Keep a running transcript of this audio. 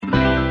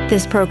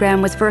This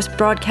program was first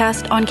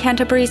broadcast on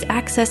Canterbury's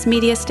access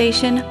media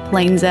station,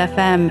 Plains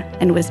FM,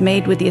 and was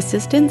made with the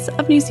assistance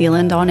of New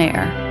Zealand On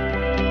Air.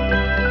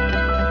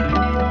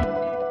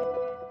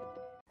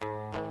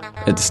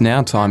 It's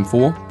now time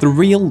for The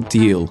Real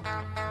Deal.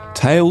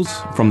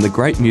 Tales from the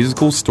great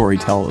musical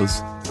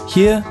storytellers,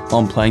 here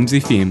on Plains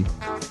FM.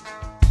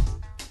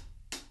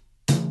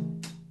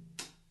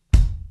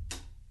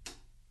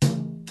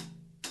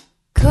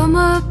 Come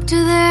up to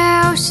the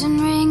house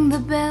and ring the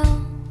bell.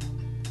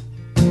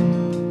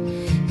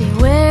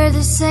 Beware,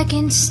 the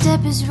second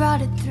step is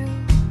rotted through.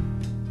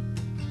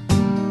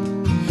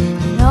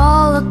 And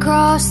all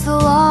across the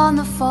lawn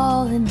the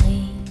fallen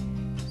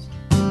leaves.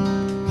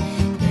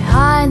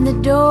 Behind the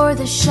door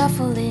the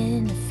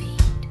shuffling of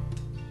feet.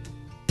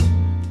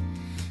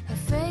 A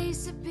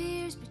face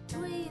appears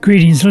between...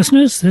 Greetings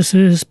listeners, this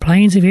is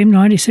Plains FM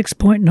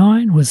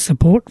 96.9 with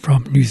support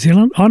from New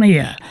Zealand On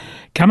Air.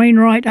 Coming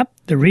right up,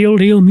 the Real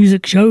Deal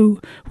Music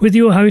Show with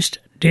your host,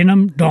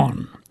 Denim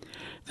Don.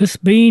 This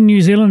being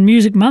New Zealand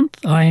Music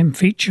Month, I am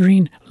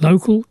featuring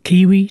local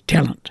Kiwi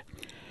talent.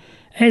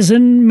 As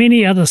in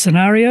many other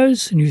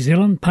scenarios, New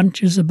Zealand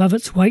punches above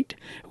its weight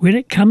when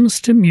it comes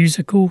to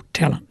musical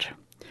talent.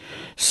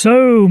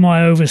 So,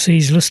 my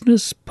overseas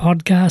listeners,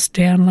 podcast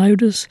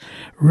downloaders,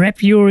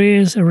 wrap your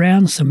ears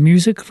around some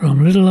music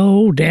from little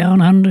old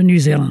down under New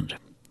Zealand.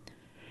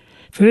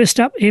 First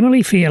up,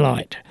 Emily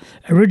Fairlight,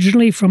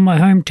 originally from my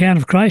hometown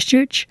of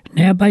Christchurch,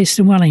 now based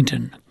in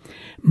Wellington.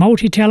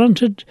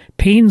 Multi-talented,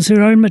 pens her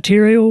own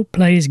material,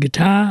 plays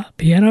guitar,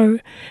 piano,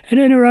 and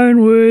in her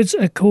own words,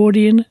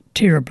 accordion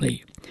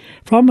terribly.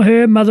 From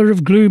her Mother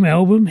of Gloom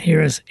album, here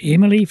is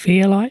Emily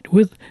Fairlight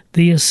with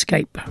The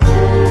Escape.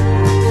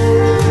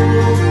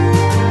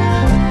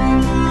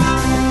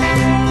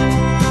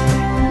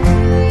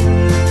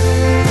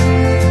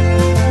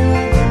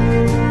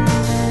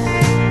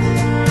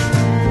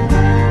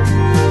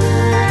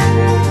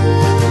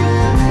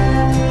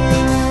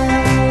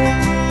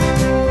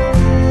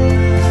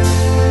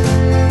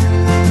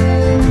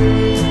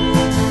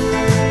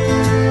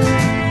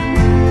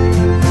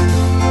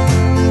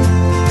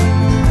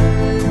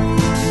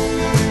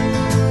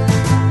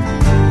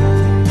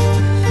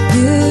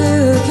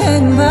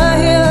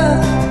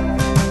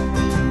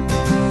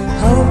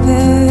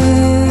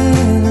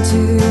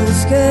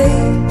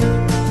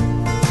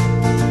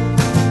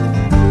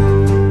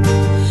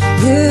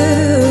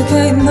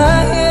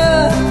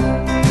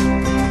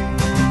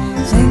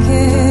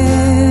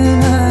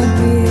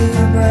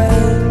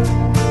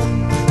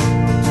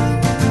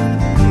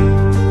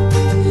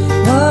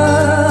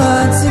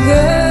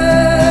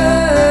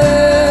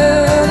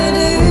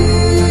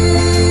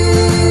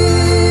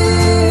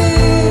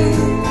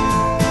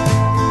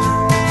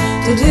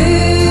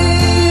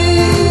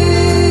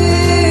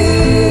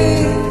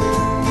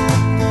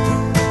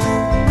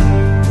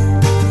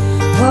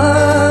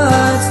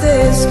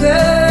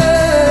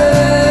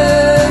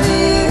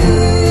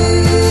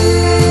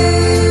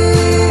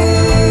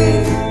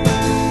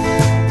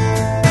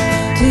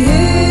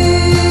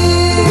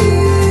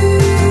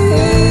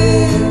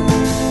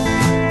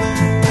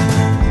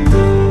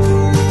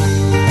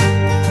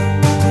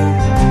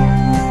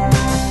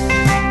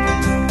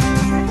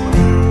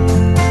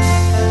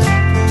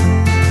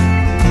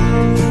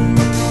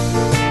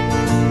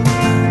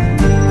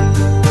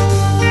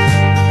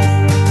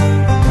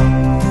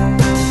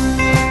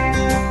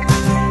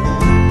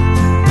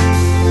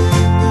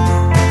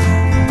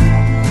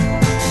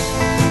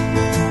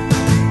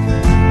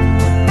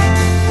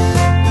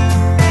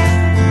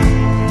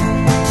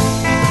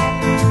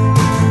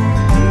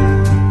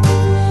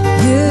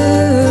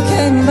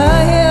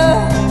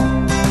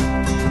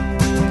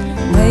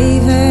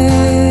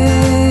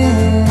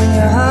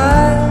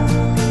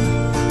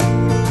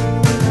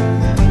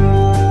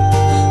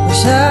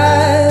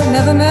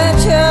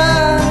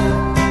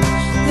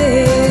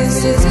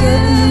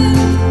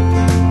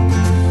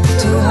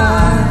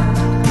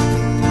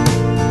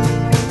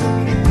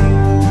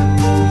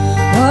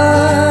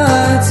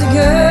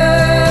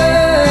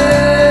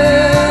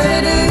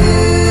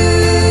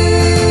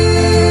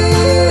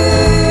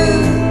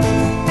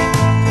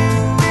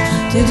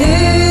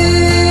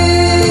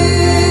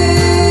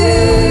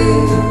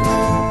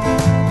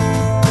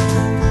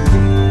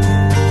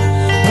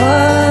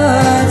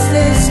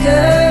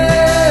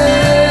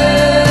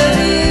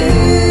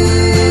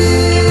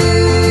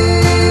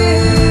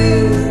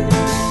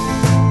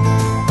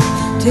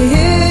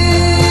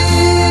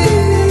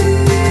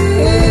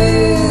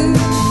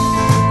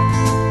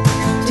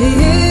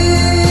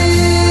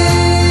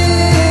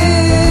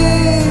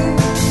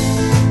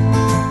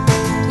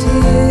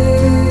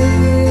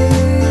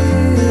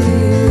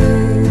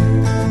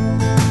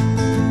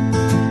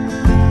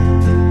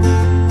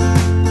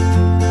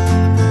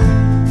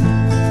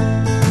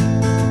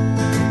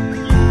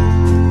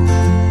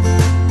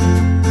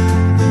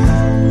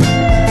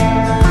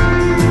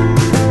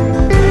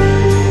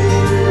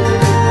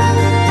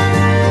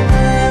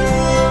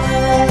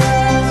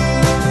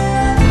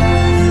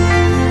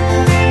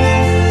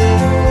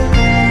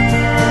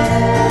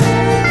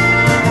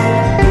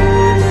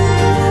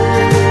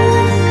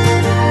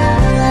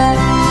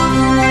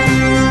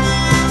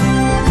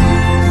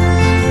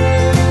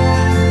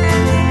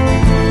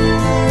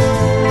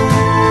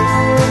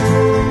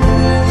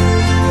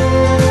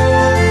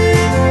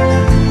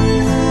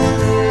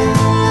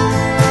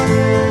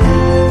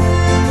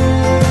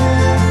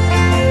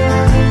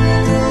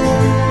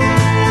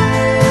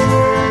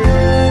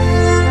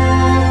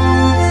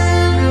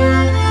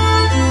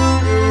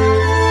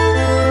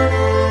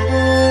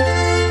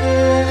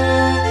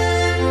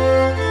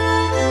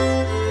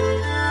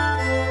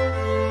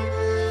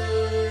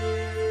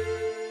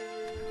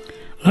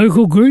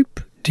 Local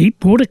group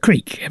Deepwater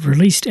Creek have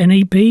released an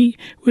EP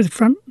with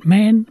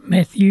frontman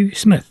Matthew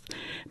Smith.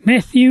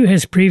 Matthew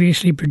has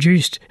previously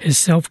produced his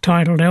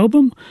self-titled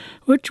album,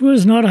 which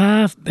was not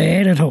half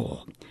bad at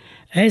all.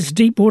 As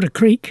Deepwater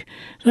Creek,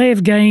 they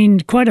have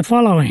gained quite a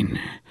following.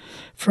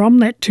 From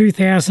that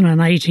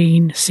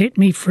 2018 Set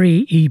Me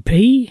Free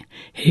EP,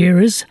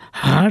 here is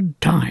Hard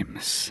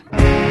Times.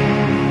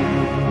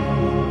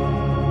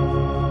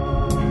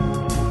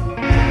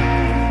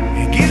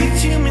 Give it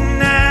to me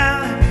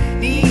now, I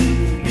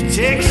need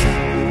protection.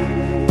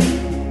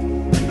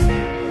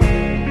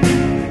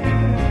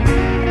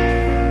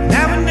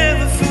 I would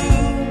never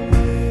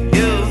fool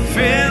your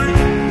friends.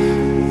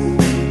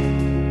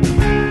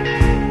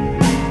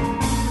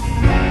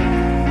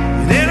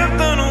 Then I'm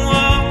gonna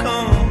walk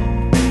on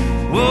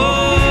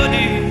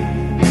water.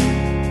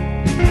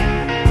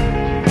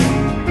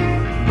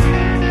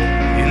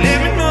 You let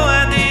me know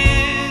how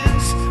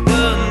this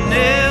will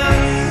never.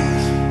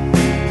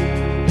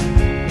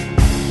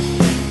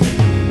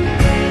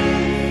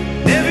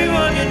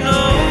 Everyone you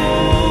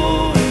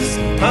know is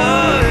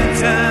hard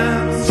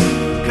times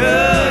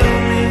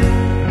coming.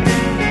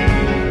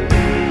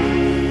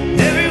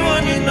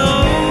 Everyone you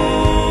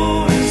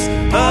know is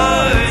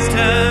hard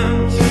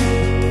times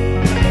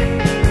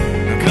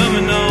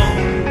coming on.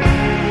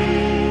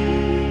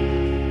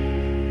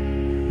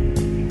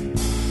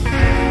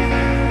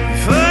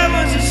 Before I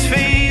was his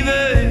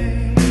favorite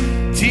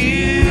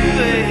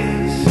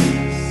two-ways.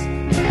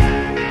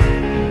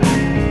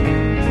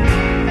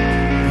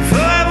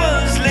 Before I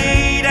was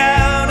laid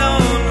out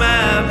on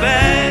my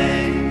back.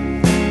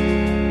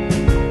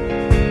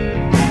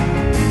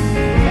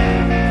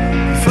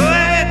 Before I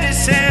had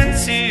this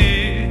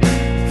answer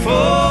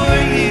for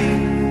you.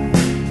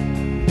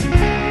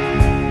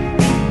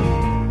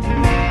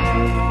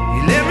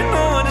 You let me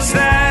know what it's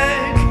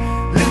like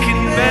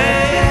looking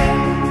back.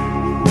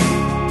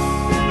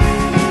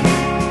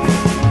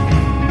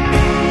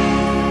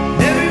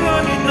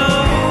 Everyone you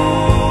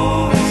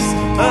know is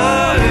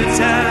hard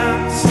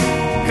times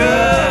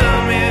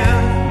coming.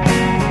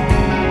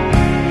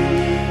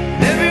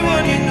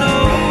 Everyone you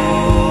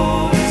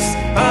know is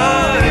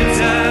hard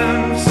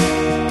times.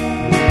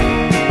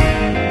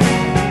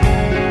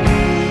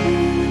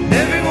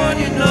 Everyone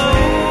you know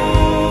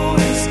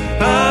is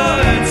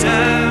hard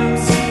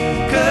times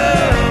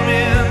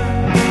coming.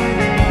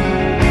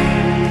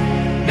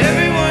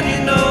 Everyone you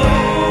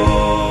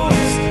know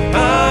is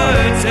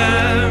hard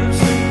times.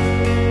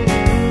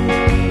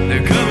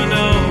 They're coming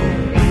on.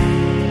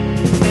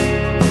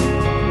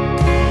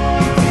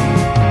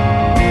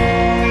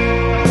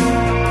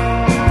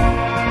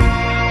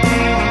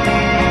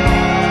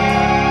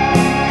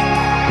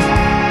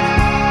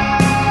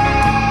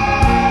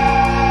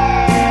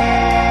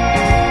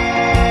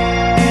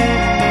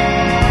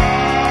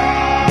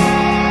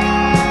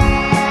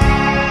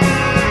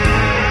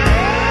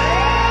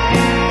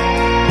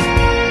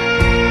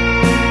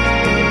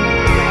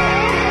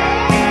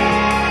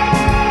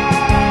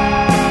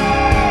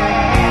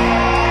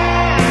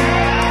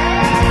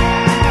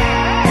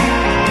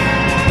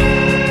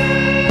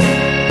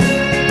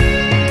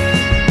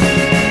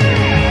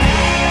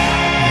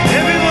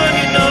 Everyone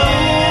you know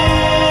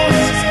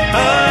is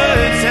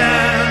hard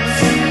times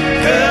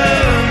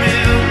coming.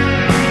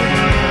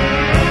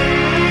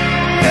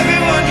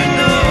 Everyone you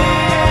know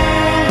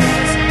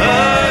is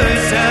hard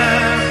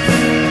times.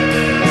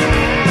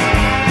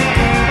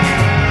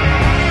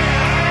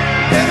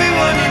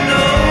 Everyone you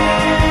know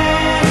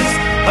is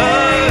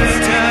hard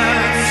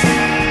times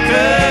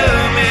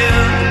coming.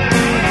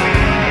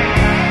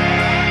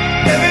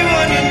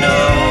 Everyone you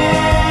know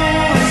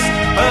is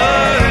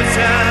hard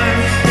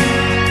times.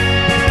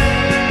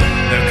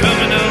 They're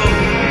coming on.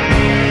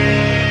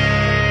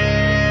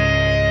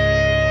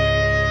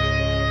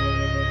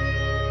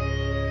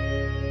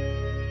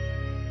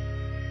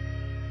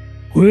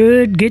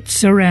 Word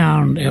Gets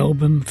Around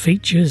album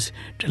features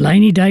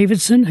Delaney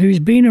Davidson, who's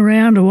been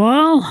around a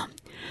while,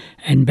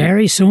 and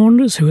Barry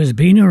Saunders, who has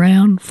been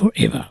around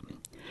forever.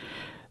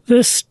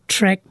 This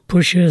track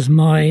pushes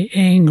my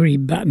angry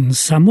buttons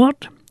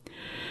somewhat.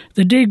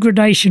 The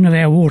degradation of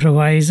our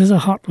waterways is a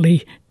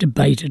hotly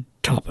debated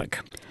topic.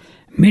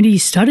 Many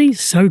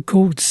studies,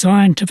 so-called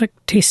scientific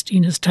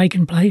testing has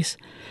taken place,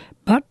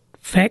 but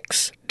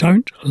facts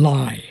don't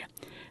lie.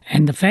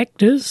 And the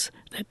fact is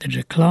that the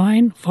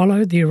decline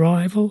followed the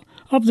arrival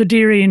of the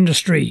dairy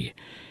industry,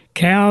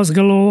 cows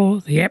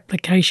galore, the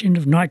application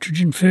of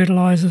nitrogen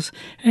fertilisers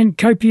and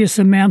copious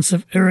amounts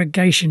of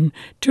irrigation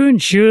to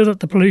ensure that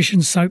the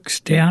pollution soaks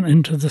down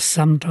into the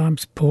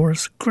sometimes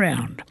porous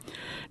ground.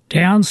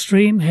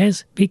 Downstream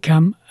has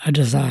become a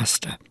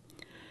disaster.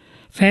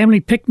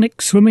 Family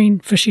picnics, swimming,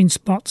 fishing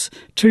spots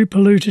too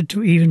polluted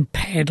to even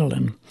paddle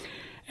in,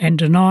 and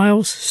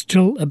denials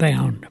still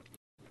abound.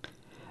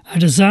 A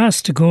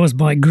disaster caused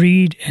by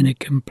greed and a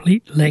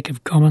complete lack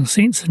of common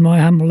sense, in my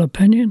humble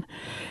opinion,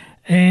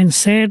 and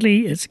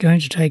sadly it's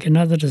going to take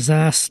another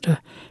disaster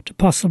to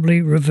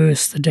possibly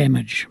reverse the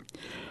damage.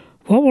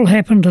 What will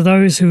happen to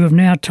those who have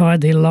now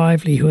tied their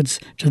livelihoods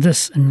to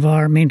this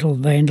environmental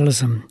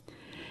vandalism?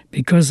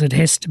 because it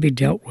has to be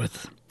dealt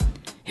with.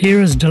 Here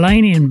is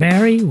Delaney and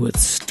Barry with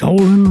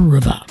Stolen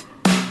River.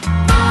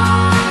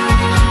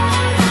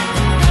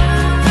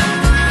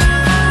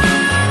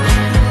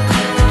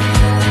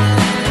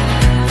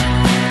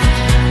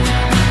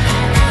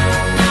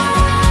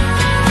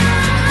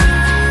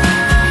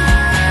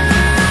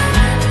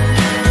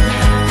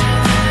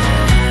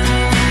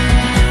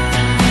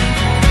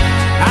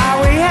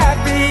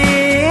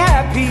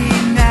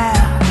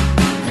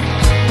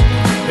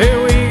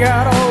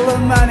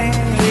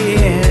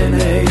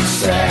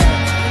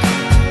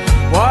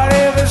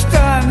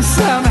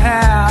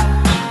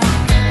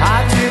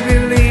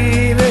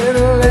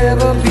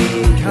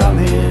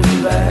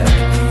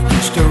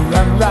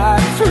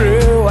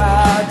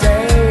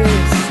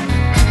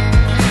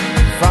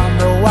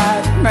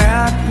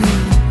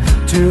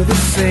 To the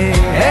sea,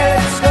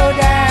 let's go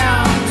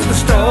down to the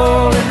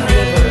stolen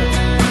river,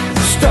 the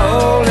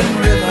stolen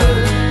river,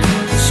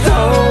 the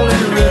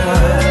stolen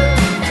river.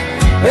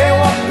 They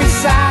walk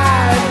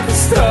beside the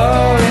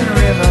stolen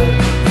river.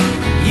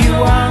 You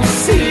won't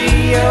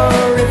see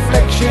your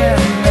reflection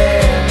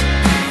there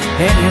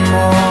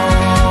anymore.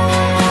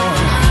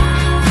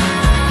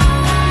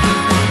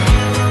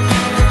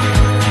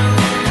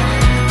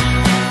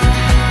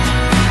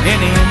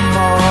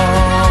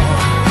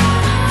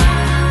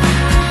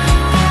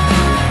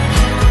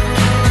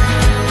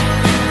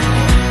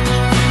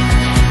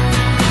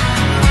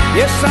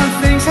 Yes, some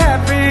things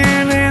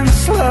happen in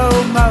slow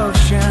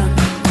motion.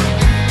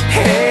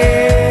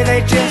 Hey,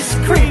 they just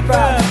creep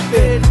up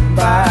bit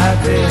by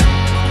bit.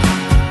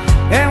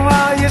 And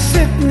while you're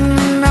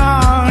sitting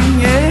on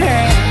your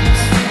hands,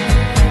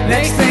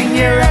 next thing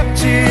you're up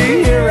to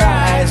your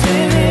eyes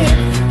in it.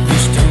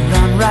 Used to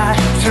run right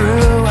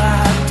through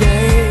our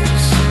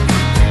days,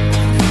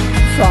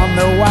 from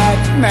the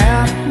White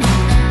Mountain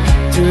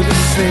to the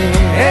sea.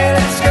 Hey,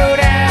 let's go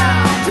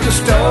down to the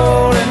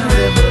stolen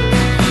river.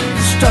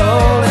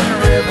 Stolen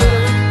river,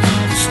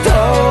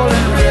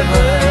 stolen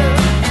river.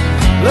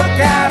 Look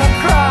out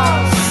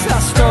across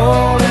our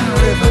stolen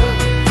river.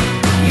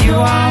 You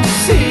won't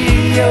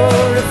see your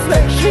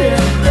reflection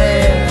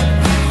there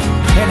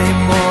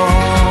anymore.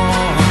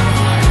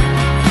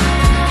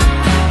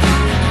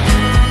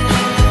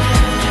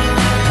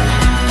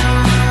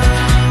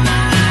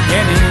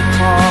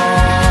 Anymore.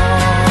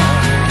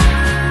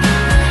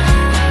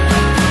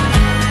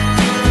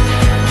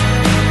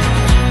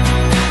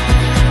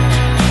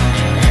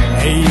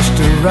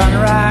 Run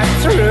right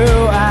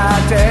through our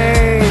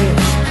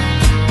days,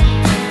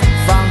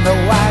 from the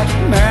White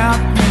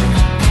Mountain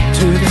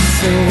to the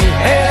sea.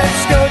 Hey,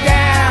 let's go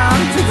down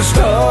to the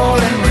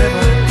stolen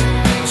river,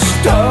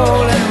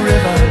 stolen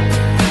river,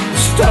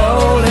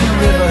 stolen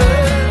river.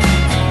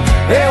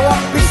 They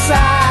walk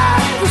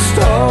beside the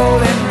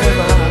stolen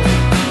river.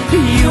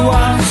 You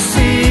won't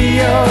see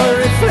your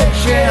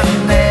reflection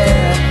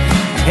there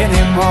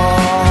anymore.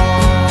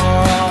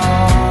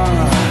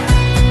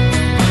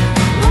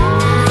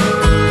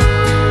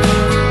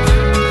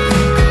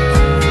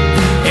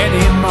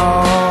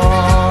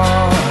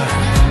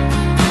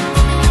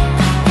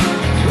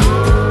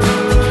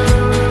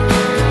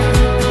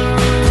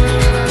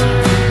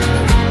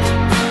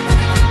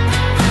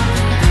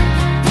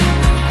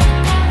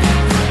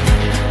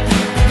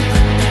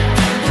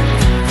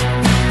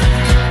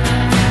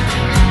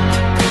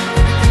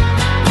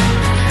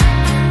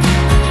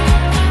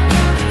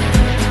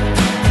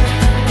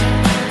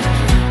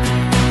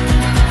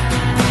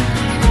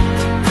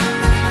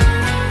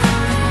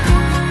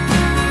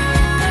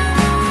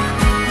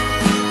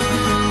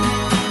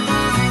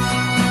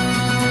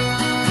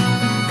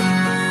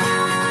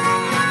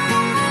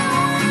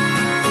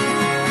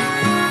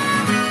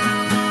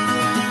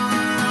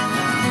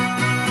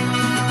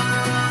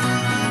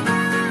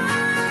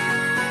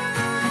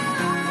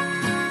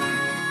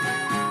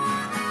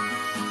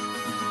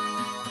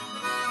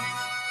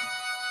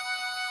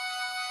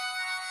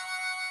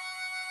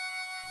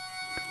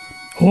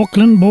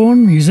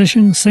 Auckland-born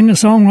musician,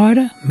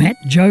 singer-songwriter Matt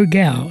Joe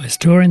Gow is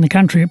touring the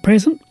country at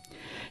present.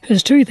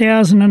 His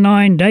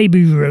 2009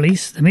 debut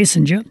release, The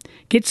Messenger,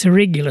 gets a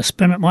regular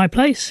spin at my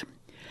place.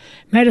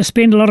 Matt has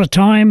spent a lot of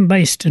time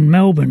based in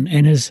Melbourne,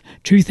 and his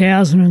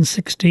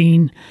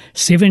 2016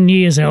 7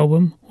 Years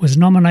album was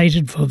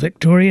nominated for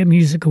Victoria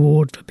Music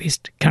Award for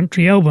Best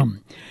Country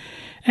Album.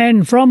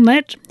 And from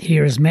that,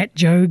 here is Matt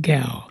Joe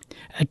Gow,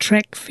 a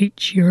track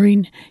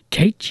featuring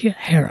Katia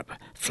Harrop,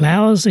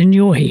 Flowers in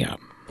Your Hair.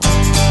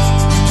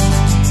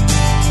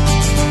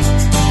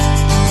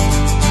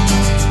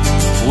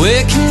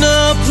 Waking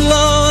up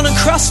alone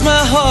across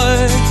my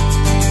heart.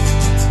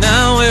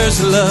 Now where's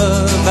the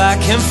love I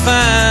can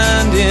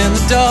find in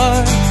the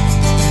dark?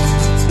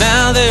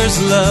 Now there's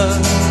love.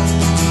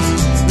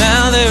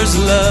 Now there's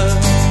love.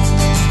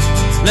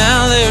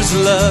 Now there's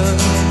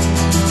love.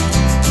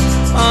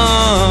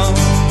 Oh.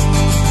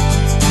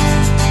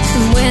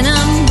 And when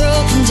I'm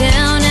broken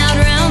down out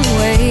around the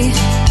way,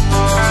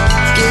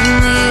 give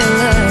me a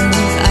love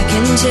I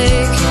can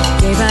take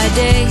day by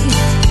day.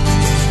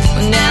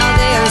 Well, now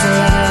there's a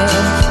love.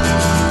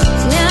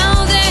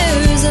 Now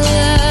there's a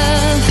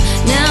love.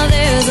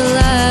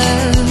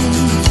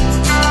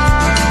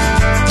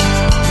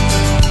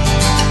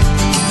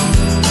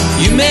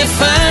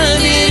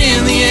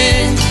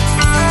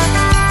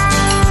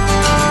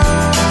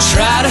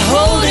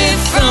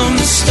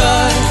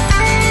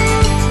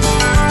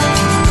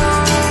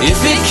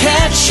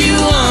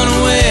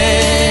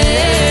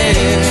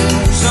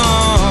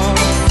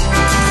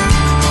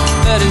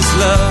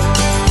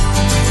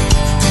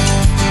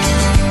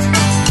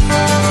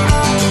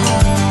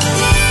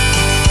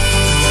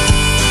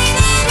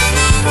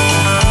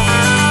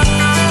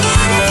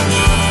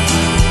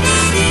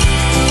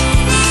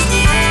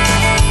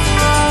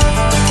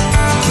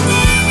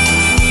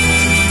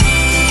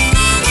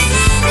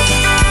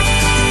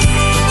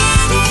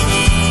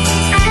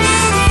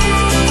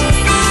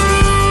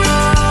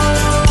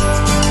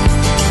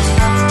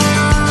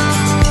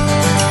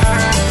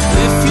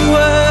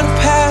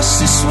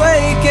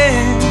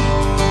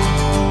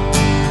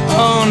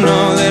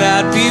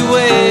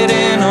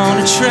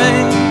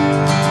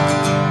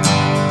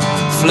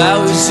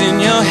 flowers in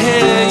your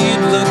hair,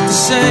 you'd look the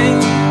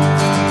same.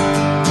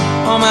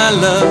 Oh my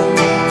love,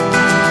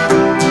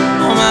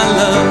 oh my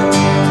love.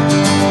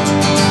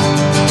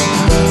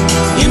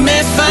 You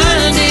may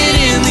find it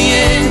in the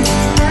end.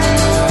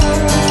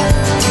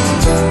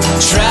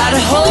 Try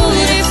to hold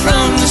it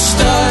from the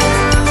start,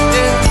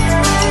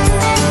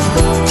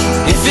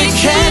 yeah. If it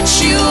catch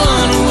you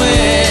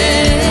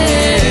unawares,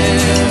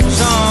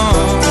 oh,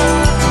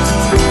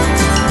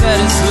 that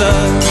is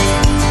love,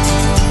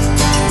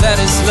 that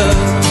is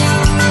love.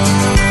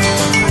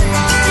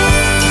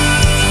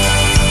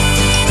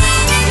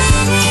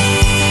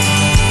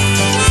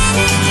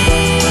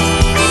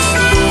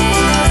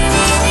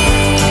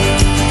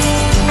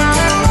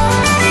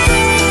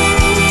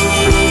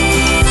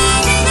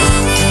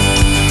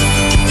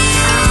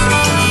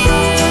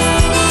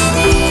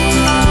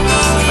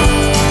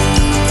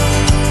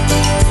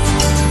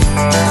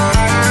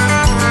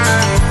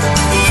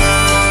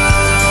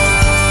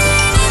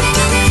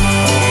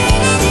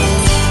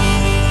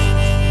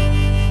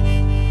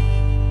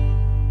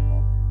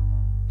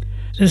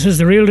 This is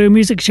the Real Deal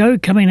Music Show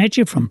coming at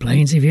you from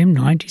Plains FM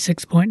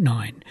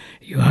 96.9.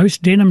 Your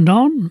host, Denim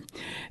Don.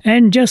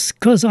 And just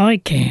 'cause I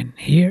can,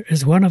 here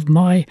is one of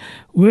my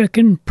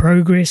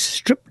work-in-progress,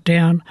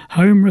 stripped-down,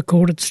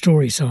 home-recorded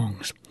story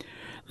songs.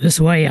 This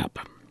Way Up.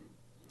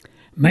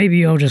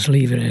 Maybe I'll just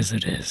leave it as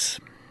it is.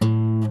 For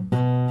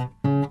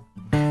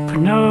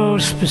no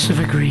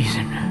specific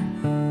reason.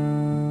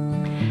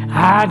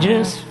 I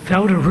just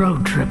felt a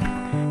road trip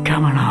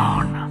coming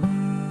on.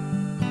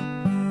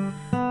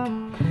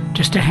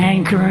 Just a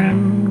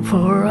hankering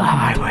for a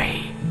highway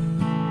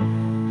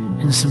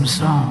and some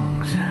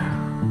songs.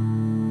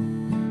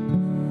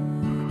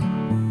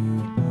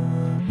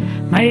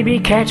 Maybe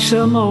catch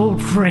some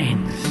old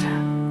friends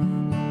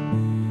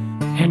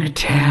in a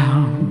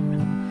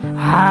town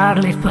I'd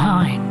left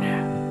behind.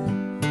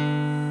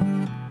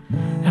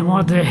 And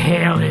what the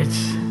hell,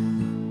 it's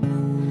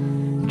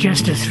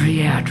just a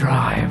 3-hour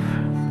drive.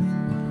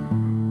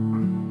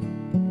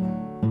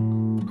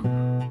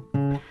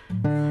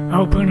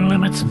 Open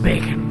limits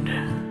beckoned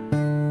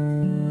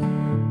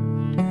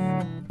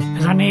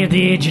as I neared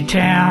the edge of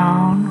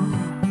town,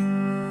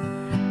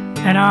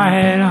 and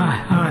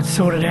I'd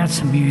sorted out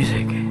some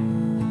music.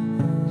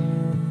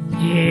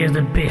 Yeah,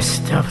 the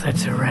best stuff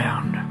that's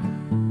around.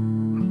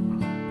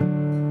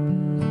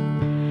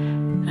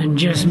 And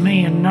just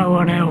me and no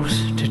one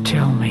else to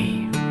tell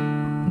me,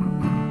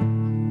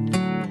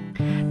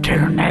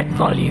 turn that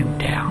volume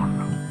down.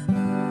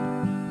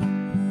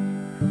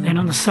 Then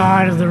on the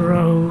side of the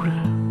road,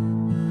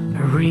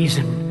 a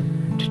reason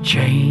to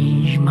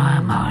change my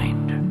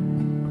mind.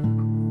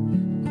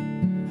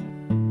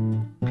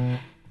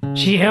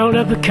 She held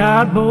up a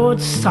cardboard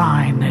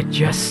sign that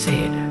just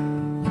said,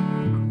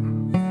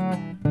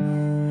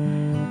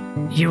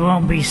 "You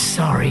won't be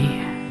sorry."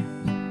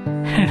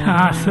 And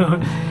I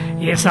thought,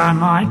 yes I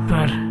might,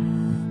 but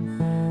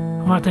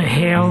what the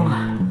hell?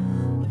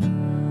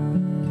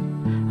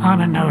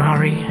 I'm in no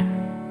hurry.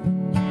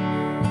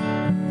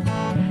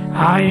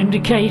 I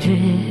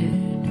indicated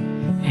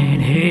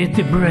and hit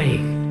the brake,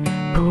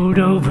 pulled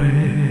over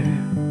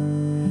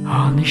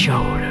on the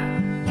shoulder.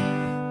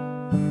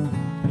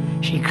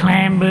 She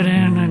clambered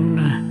in and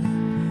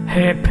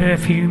her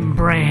perfume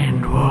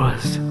brand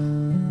was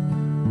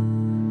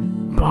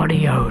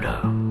body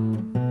odor.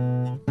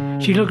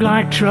 She looked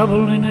like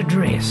trouble in a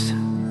dress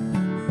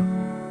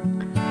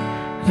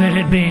that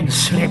had been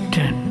slept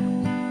in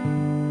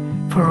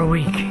for a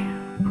week.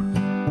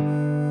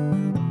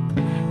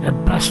 A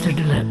busted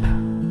lip,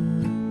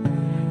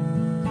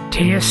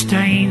 tear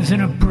stains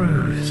and a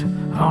bruise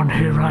on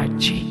her right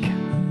cheek.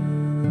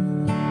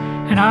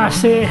 And I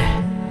said,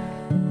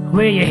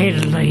 "Where you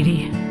headed,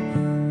 lady?"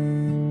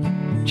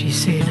 She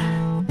said,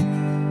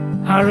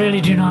 "I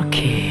really do not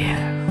care."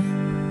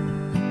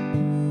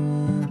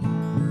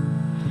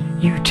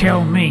 "You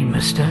tell me,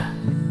 mister,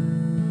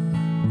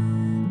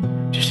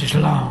 just as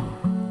long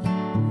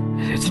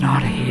as it's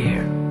not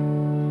here."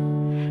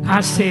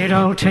 I said,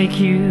 "I'll take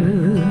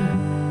you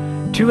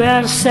 2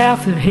 hours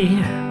south of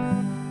here.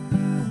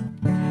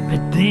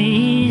 But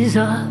these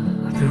are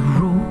the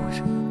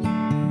rules.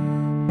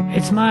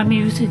 It's my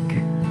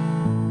music,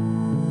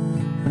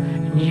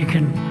 and you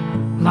can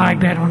like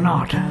that or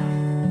not."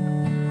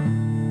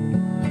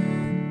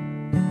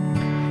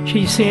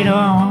 She said,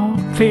 "Oh,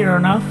 fair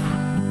enough.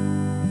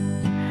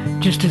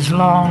 Just as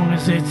long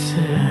as it's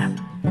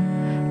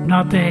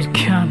not that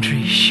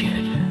country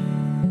shit.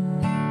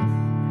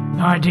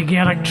 I dig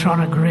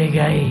electronic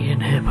reggae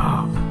and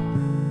hip-hop."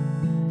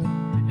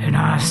 And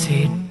I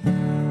said,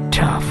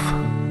 "Tough."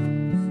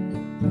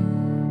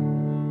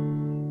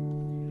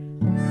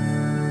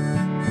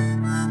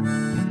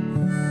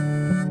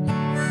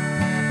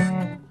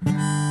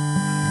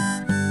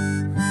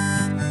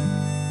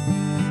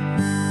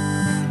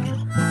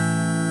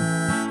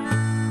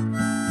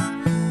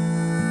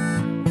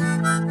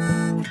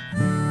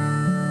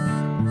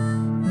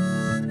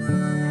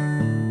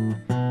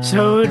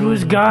 So it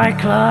was Guy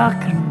Clark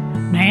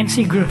and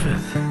Nancy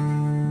Griffith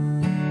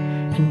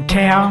and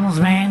Townes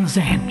Van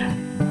Zandt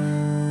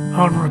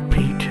on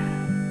repeat.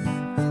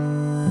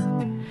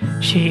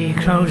 She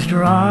closed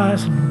her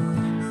eyes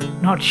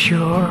and not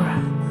sure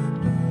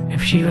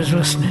if she was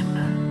listening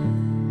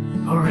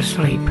or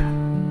asleep.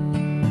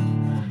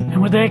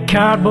 And with that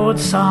cardboard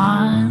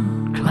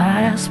sign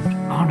clasped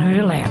on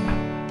her lap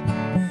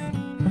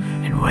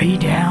and way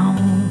down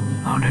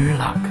on her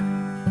luck,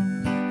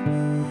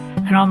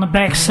 and on the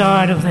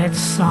backside of that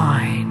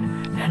sign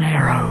an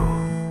arrow,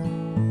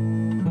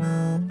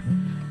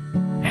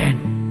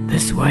 and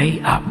this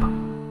way up.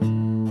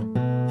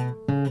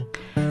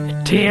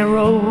 A tear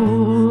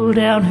rolled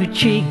down her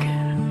cheek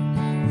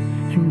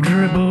and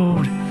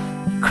dribbled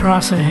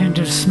across her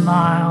hinted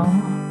smile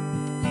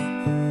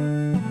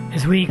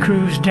as we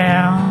cruised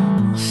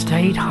down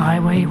State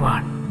Highway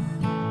 1,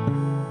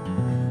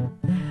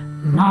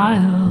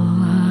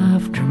 mile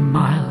after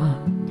mile,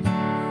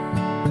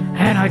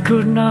 and I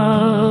could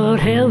not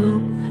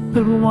help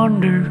but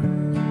wonder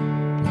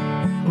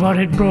what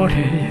had brought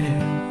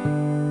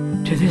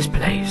her to this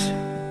place.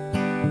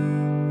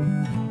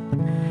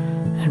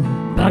 And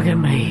bugger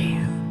me,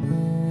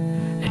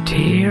 a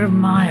tear of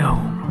my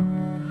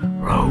own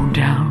rolled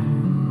down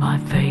my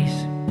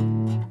face.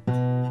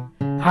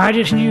 I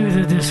just knew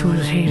that this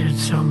was headed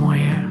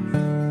somewhere.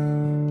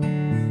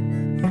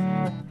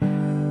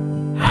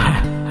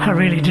 I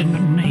really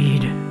didn't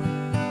need.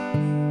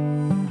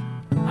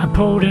 I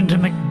pulled into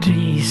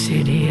McD,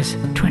 said, "Here's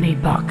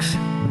 $20.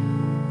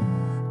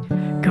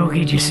 Go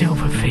get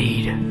yourself a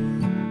feed."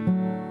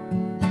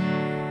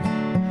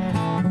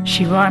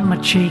 She wiped my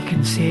cheek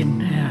and said,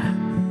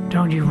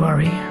 "Don't you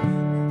worry,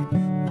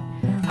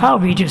 I'll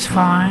be just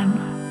fine."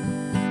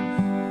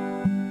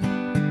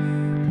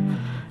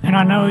 And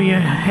I know you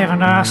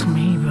haven't asked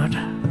me, but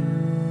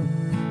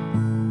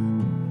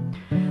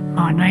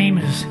my name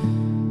is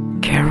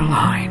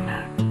Caroline.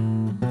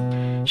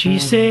 She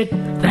said,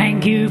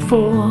 "Thank you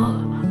for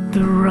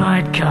the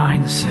ride,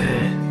 kind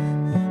sir,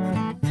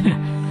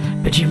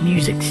 but your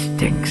music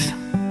stinks."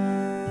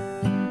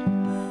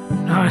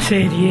 I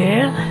said,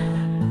 "Yeah?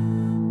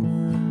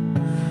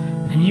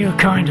 And you're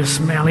kind of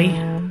smelly."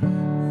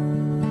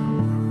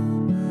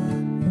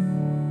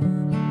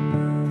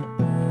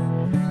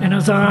 And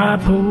as I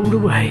pulled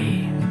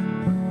away,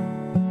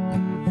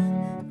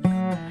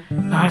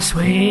 I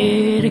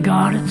swear to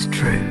God it's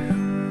true,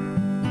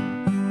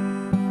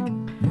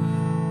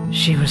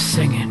 she was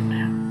singing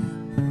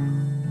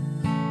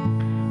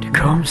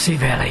Tecumseh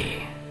Valley.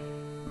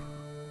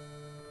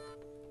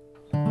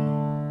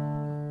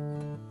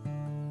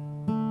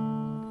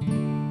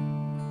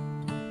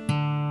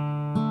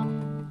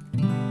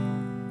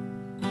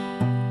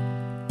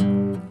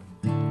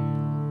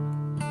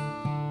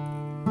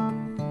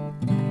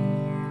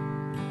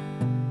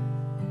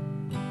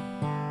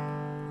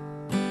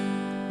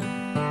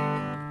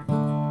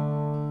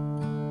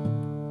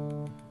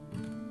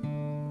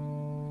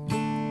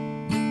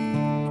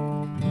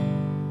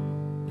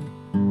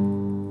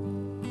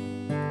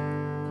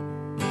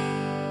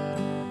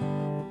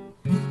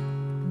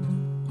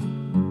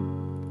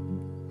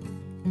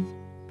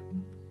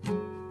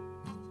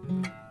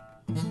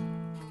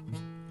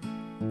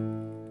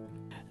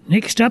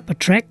 Next up, a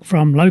track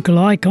from local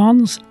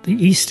icons, the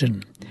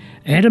Eastern.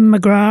 Adam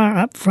McGrath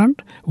up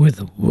front with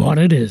What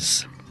It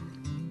Is.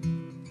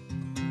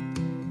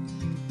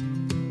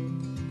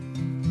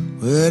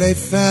 Well, they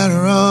found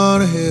her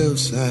on a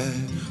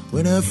hillside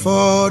when her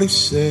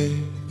 46.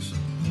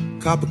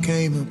 Copper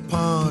came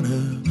upon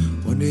her,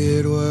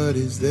 wondered what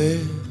is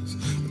this.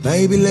 The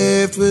baby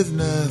left with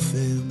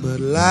nothing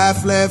but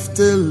life left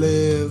to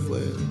live.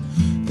 Well,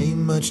 ain't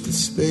much to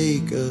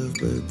speak of,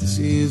 but this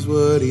is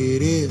what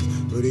it is,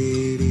 what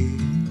it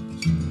is,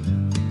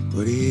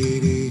 what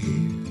it is.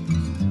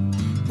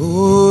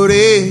 Oh,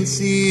 this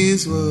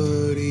is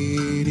what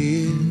it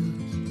is.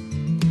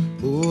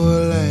 Oh,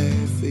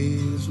 life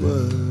is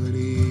what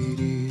it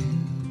is.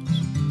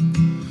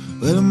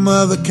 Well, her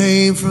mother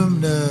came from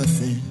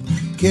nothing,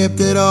 kept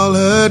it all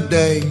her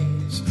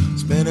days,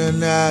 spent her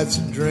nights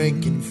a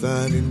drinking,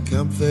 finding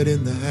comfort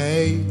in the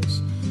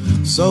haze.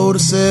 Sold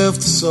herself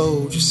to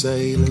soldier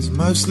sailors,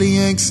 mostly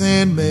Yanks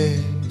and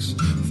Mex,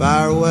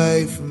 far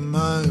away from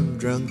home,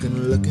 drunk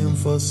and looking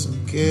for some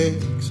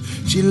kicks.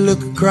 She'd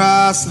look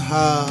across the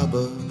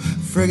harbour,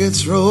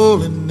 frigates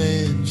rolling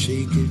in.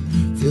 She could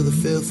feel the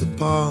filth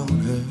upon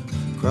her,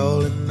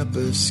 crawling up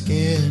her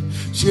skin.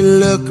 She'd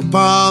look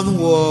upon the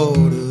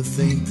water,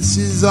 think this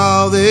is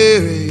all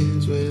there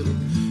is. Well,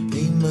 it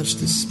ain't much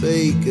to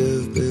speak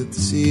of, but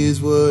this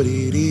is what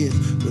it is,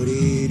 what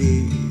it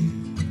is,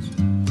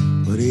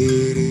 what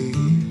it is.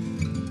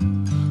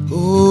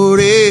 Oh,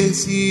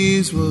 this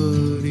is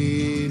what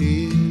it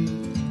is.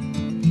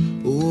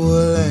 Oh,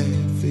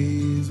 life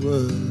is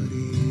what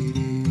it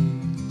is.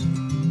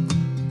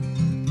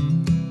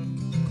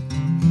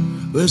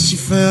 Well, she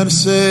found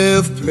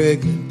herself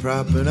pregnant,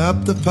 propping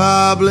up the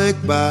public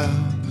bar.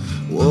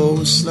 War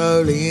was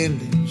slowly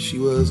ending, she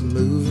wasn't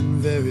moving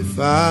very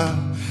far.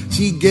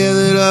 She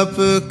gathered up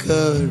her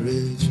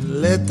courage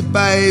and let the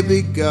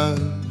baby go.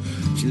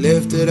 She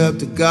lifted up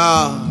to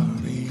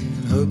God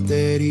and hoped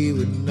that he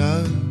would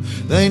know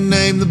They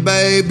named the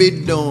baby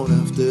Dawn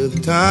after the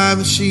time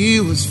that she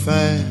was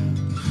found.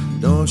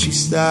 Dawn, she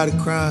started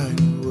crying,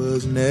 it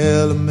was an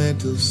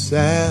elemental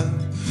sound.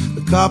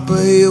 The copper,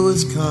 he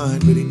was kind,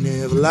 but he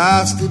never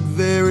lasted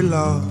very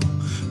long.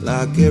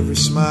 Like every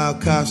smile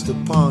cast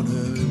upon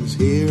her, it was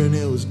here and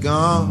it was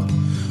gone.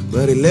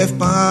 But he left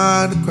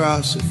behind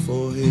across her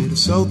forehead a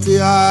salty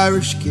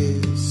Irish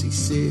kiss. He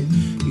said,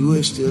 you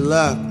wish her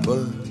luck,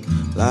 but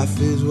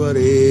life is what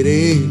it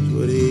is,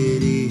 what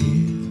it is,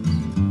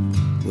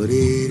 what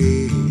it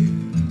is.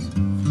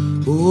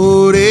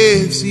 Oh,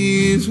 this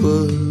is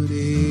what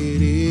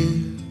it is.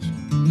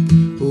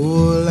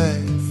 Oh,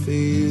 life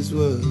is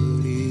what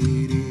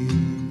it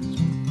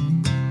is.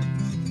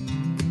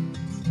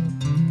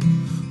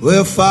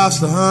 Well,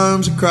 foster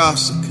homes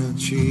across the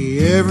country,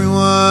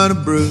 everyone a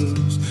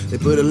bruise. They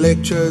put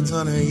electrodes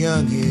on her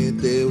young head,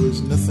 there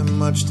was nothing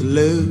much to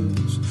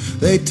lose.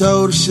 They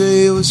told her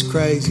she was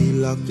crazy,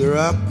 locked her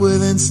up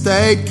within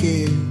state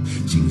care.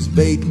 She was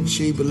beaten,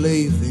 she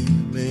believed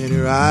them, and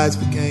her eyes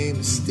became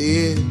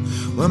misty.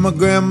 When my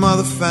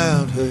grandmother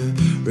found her,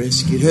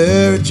 rescued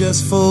her at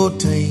just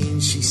 14,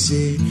 she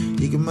said,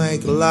 you can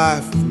make a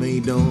life with me,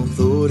 don't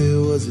thought it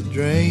was a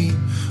dream.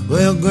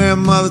 Well,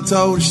 grandmother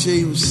told her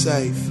she was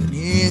safe, and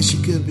yeah, she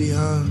could be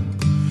home.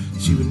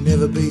 She would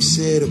never be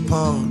set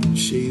upon, and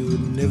she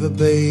would never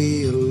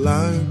be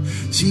alone.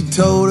 She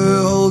told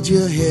her, hold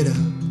your head up,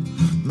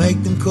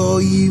 make them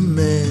call you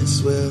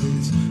miss. Well,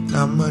 there's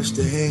not much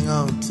to hang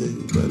on to,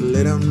 but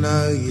let them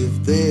know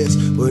you've this,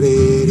 what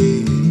it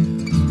is,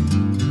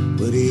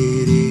 what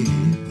it is.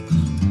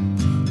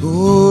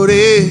 Oh,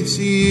 this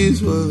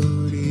is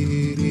what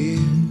it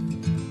is.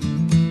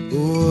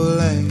 Oh,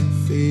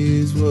 life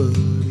is what it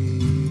is.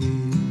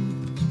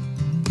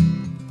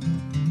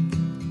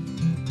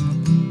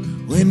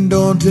 When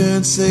Dawn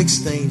turned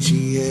 16,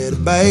 she had a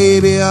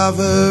baby of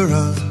her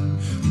own.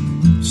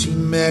 She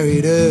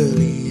married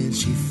early and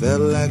she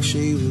felt like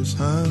she was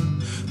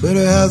home. But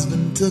her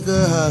husband took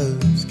her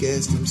hose,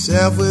 gassed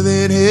himself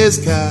within his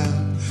car.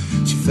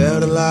 She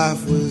felt her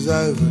life was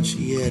over,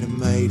 she hadn't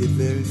made it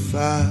very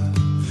far.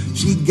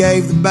 She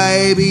gave the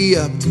baby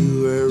up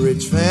to her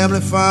rich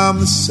family from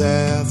the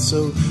south.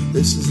 So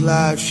this is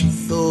life, she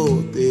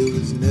thought, there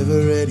was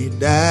never any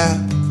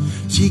doubt.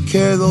 She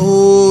carried the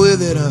whole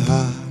within her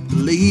heart,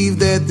 believed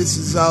that this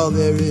is all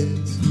there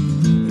is.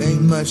 It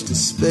ain't much to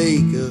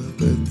speak of,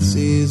 but this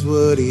is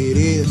what it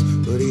is,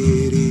 what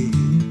it is,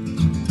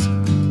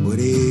 what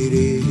it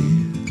is.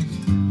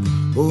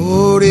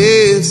 Oh,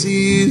 this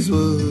is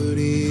what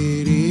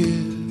it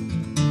is.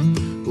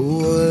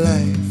 Oh,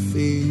 life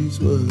is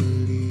what it is.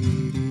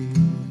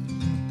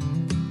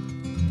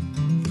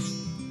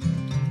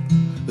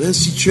 Well,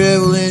 she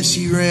traveled and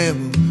she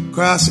rambled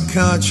across the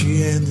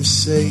country and the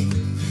sea.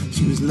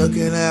 She was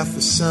looking out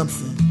for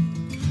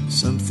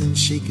something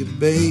she could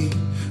be.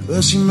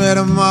 Well, she met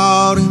a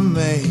Malden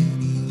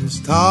man. He was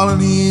tall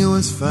and he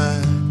was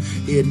fine.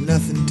 He had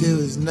nothing to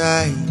his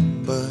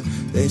name, but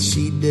that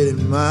she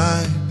didn't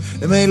mind.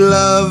 They made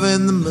love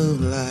in the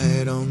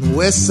moonlight on the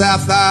West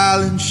South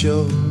Island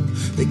shore.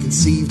 They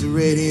conceived a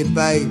redhead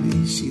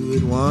baby she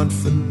would want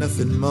for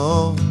nothing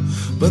more.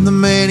 But the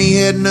man, he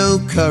had no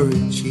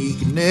courage, he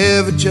could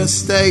never just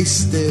stay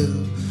still.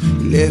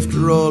 He left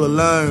her all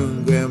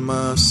alone.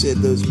 Grandma said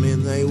those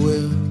men, they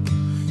will.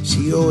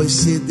 She always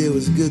said there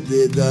was good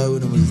there though,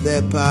 and it was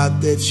that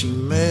part that she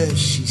missed.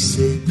 She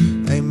said,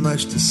 ain't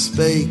much to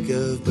speak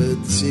of,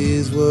 but this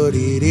is what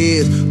it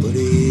is, what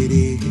it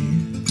is,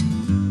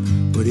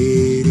 what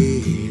it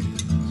is.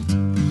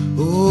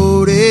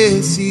 Oh,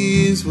 this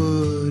is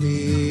what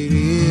it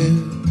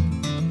is.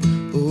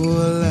 Oh,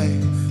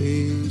 life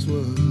is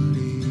what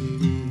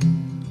it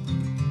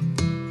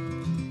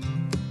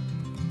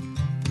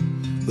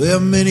is. Well,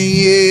 many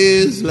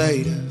years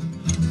later,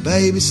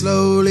 baby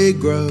slowly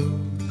grew.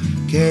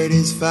 Carried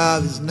his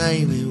father's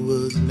name, it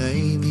was a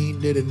name he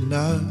didn't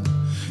know.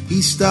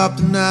 He stopped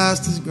and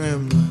asked his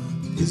grandma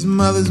his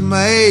mother's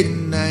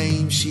maiden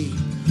name. She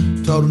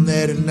told him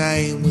that her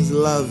name was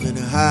Love and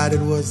her heart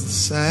it was the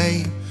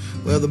same.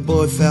 Well, the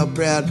boy felt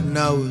proud to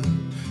know her,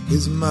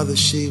 his mother,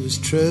 she was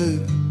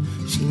true.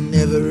 She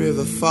never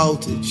ever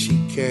faltered, she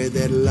carried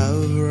that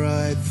love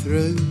right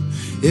through.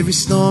 Every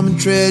storm and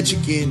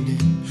tragic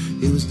ending,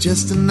 it was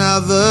just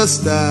another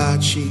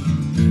start. She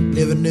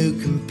never knew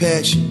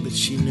compassion, but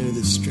she knew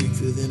the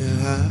strength within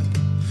her heart.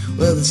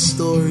 Well, the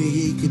story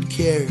he could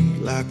carry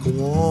like a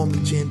warm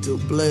and gentle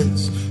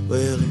bliss.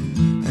 Well,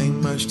 it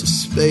ain't much to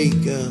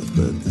speak of,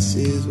 but this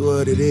is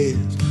what it is,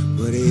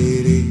 what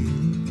it is,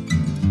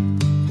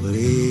 what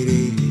it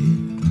is.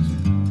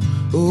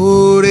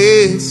 Oh,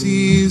 this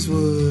is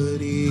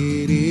what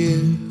it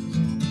is.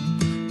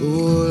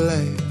 Oh,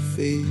 life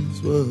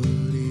is what it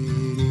is.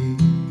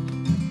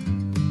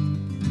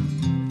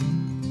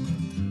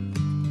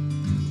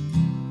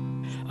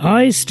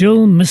 I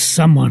Still Miss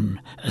Someone,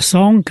 a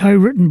song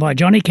co-written by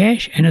Johnny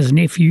Cash and his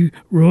nephew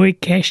Roy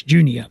Cash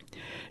Jr.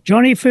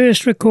 Johnny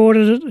first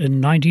recorded it in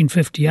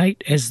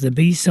 1958 as the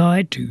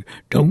B-side to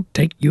Don't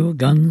Take Your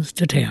Guns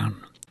to Town.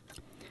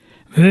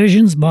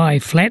 Versions by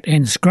Flat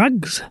and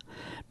Scruggs,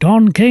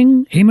 Don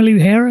King,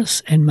 Emmylou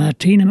Harris and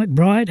Martina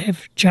McBride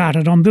have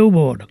charted on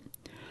Billboard.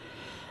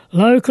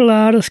 Local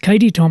artist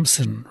Katie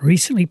Thompson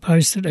recently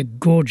posted a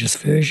gorgeous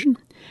version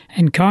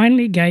and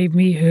kindly gave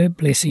me her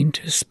blessing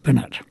to spin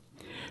it.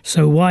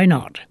 So why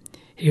not?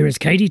 Here is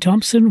Katie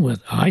Thompson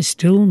with I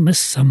Still Miss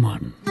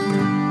Someone.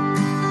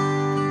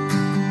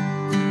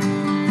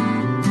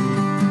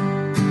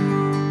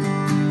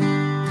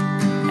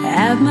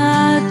 At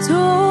my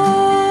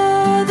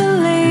door the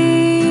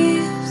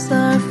leaves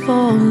are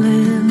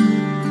falling.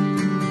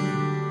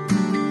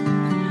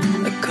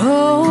 A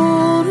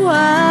cold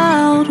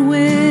wild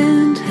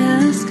wind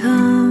has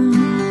come.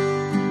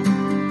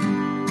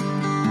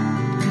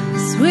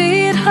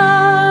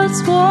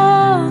 Sweethearts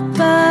walk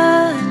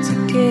by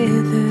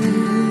together,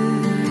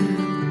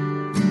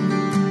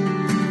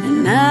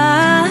 and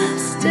I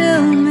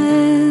still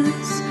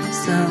miss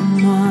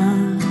someone.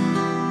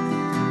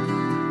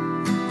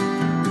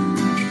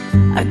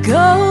 I go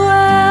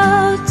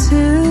out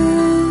to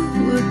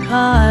a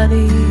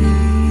party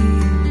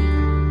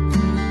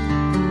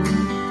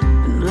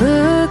and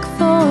look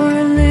for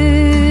a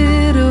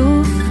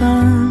little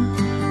fun,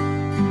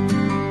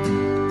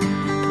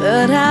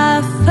 but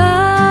I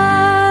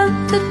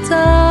find a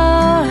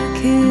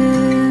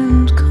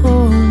darkened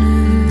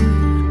corner,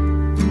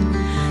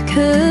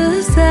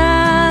 'cause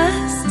I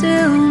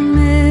still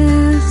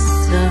miss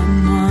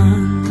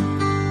someone.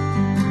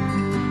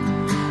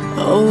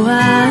 Oh, I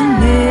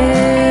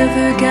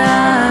never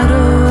got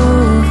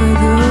over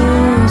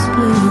those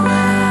blue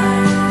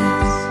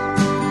eyes.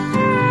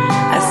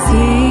 I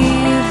see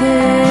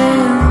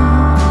them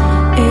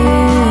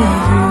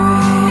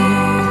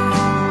everywhere.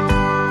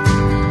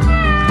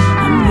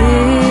 I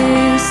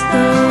miss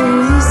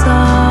those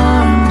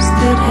arms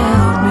that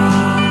held me,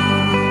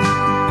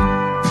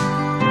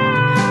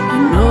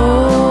 and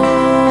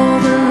all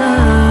the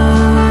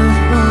love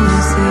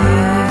was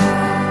there.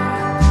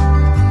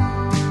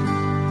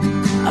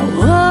 I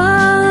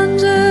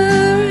wonder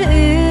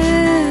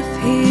if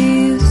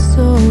he's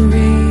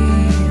sorry,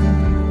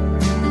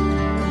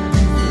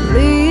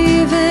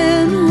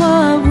 leaving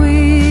what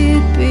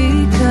we'd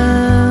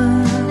begun.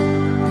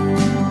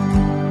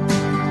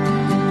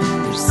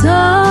 There's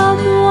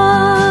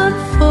someone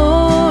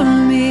for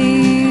me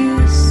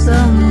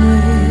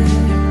somewhere,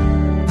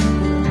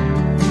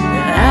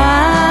 but I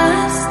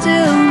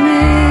still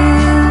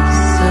miss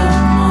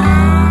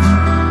someone.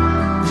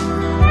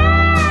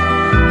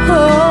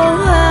 Oh,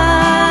 I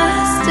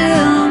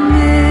still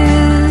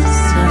miss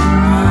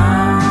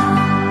someone.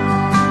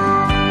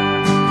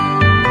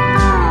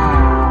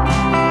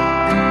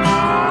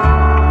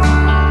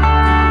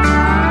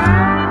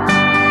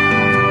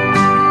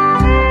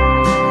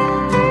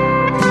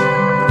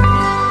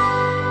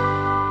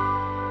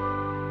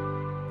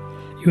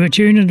 You are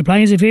tuned into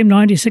Plains FM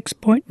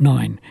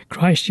 96.9,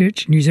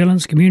 Christchurch, New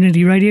Zealand's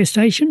community radio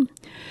station.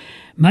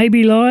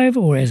 Maybe live,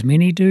 or as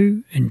many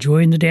do,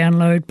 enjoying the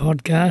download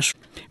podcast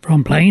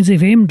from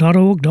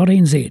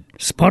plainsfm.org.nz,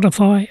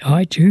 Spotify,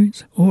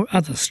 iTunes or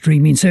other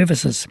streaming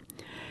services.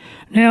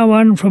 Now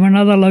one from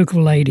another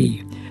local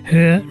lady.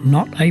 Her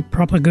Not a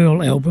Proper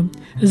Girl album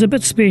is a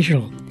bit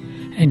special,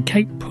 and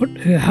Kate put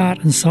her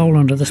heart and soul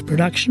into this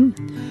production.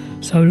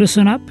 So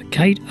listen up,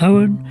 Kate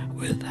Owen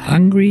with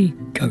Hungry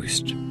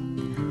Ghost.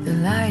 The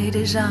light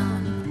is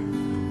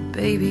on,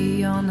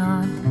 baby, you're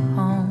not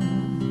home.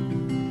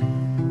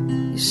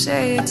 You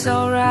say it's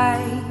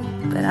alright,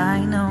 but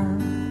I know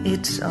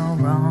it's all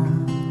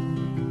wrong.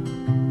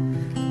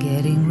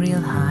 Getting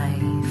real high,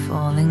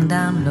 falling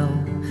down low,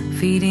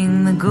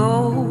 feeding the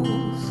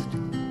ghost.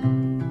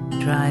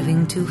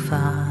 Driving too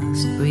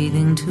fast,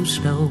 breathing too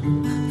slow,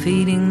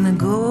 feeding the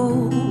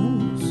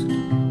ghost.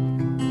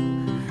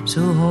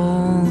 So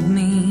hold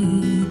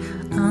me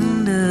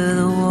under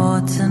the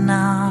water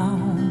now.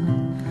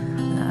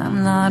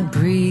 I'm not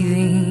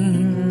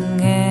breathing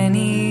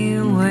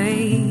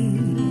anyway.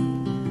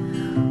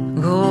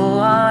 Go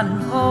on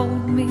and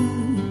hold me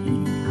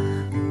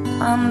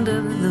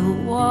under the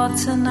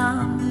water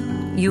now.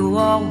 You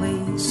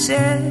always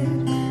said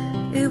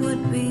it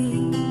would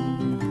be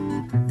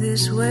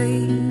this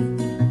way.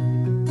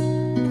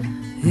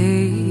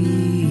 Hey,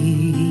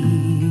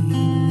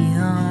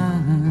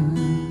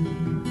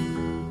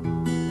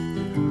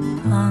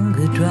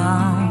 hunger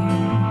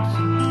drowns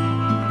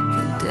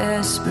the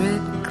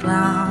desperate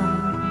clown.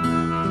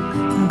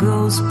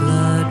 Ghost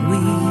blood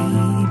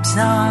weeps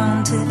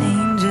onto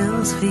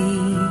angels'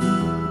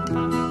 feet.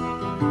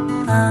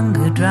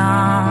 Hunger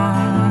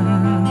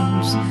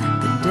drowns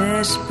the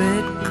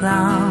desperate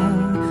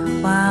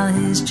clown while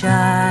his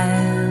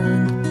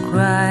child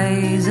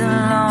cries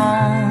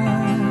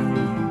alone.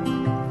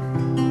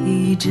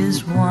 He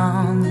just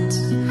wants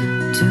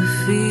to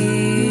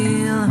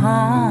feel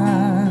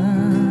home.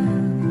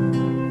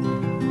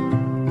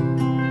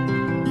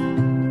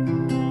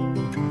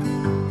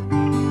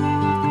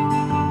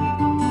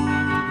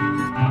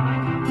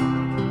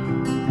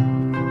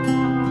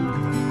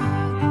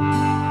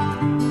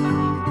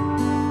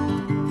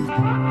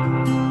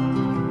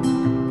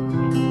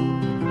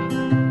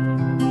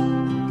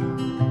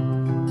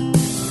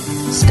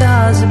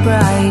 stars are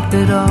bright,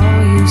 but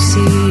all you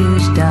see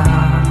is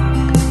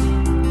dark.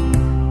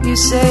 You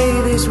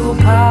say this will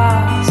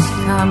pass,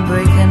 can't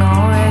break an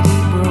already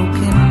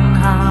broken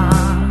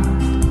heart.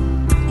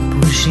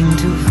 Pushing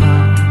too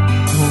far,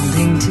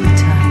 holding too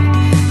tight,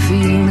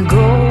 feeling the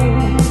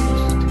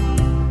ghost,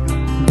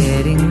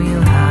 getting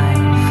real high,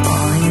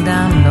 falling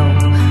down low,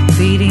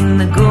 feeding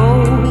the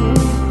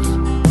ghost.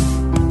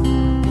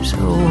 So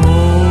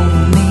hold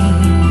me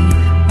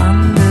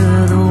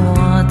under the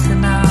water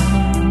now.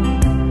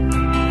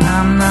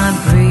 I'm not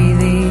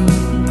breathing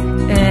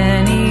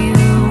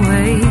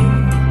anyway.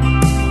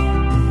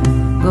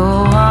 Go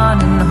on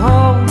and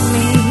hold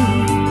me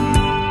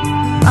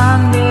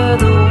under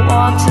the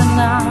water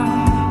now.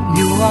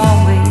 You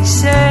always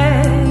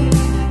said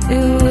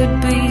it would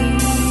be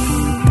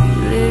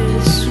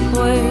this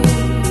way.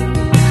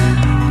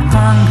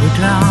 Hunger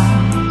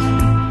drowns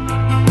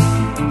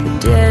the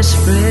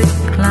desperate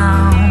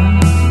clown.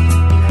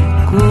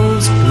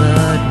 Ghost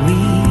blood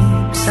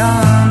weeps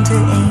onto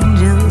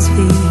angels'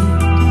 feet.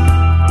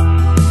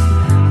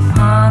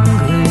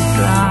 Hunger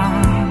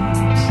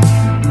drowns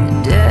the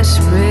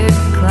desperate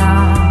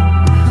clown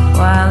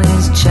while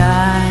his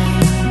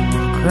child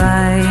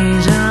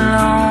cries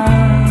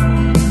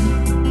alone.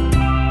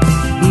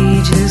 He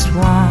just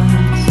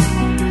wants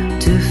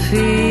to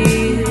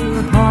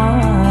feel home.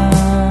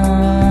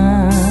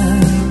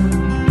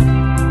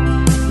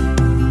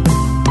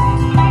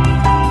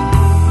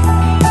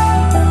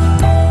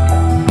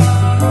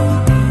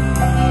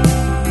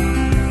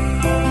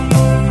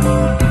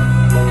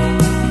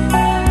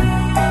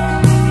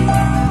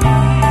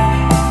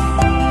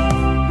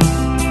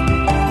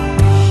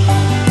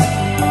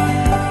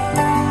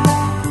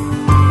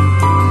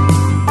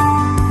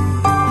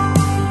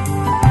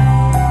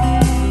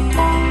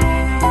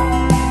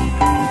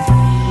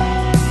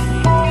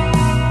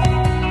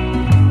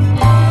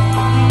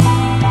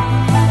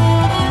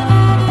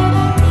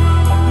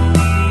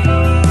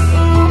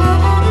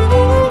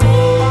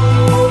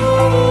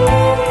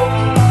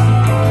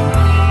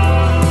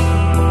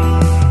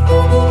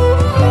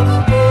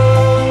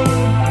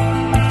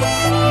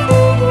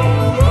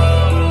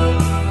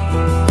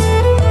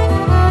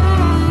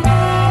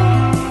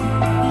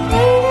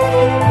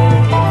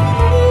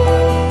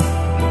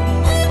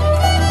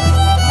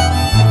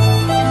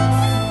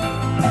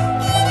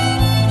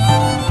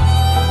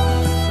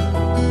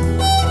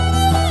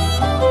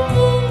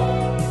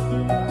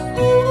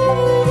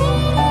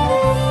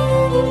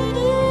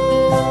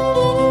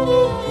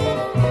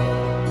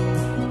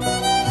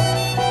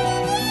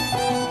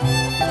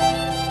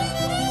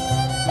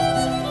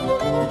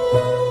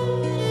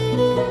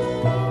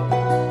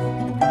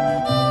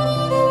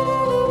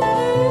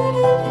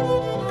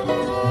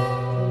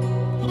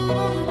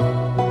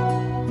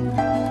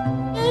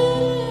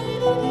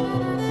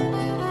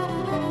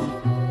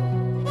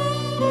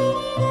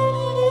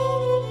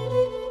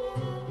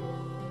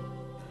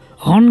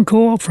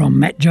 Encore from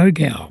Matt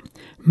Jogel.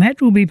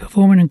 Matt will be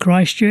performing in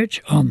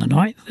Christchurch on the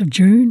 9th of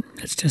June,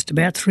 that's just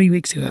about 3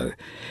 weeks ago,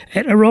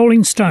 at a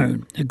Rolling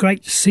Stone, a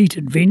great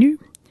seated venue.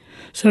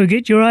 So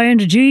get your A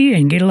into G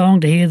and get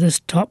along to hear this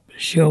top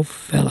shelf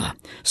fella.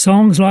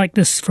 Songs like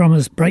this from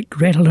his Break,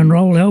 Rattle and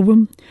Roll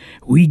album,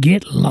 We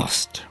Get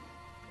Lost.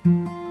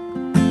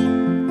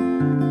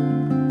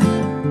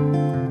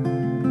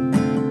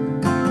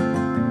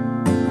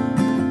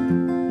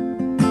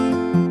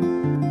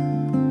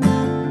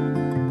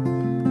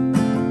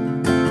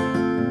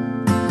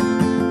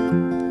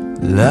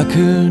 Like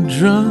a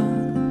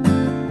drum,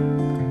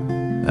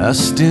 I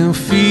still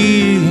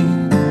feel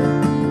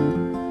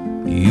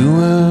you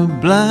were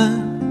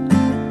blind,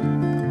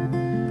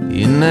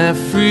 you're not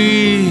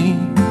free.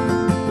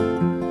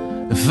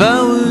 If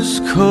I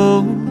was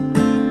cold,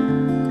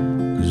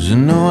 'cause I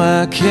know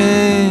I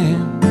can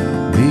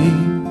be.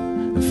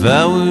 If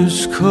I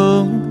was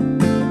cold,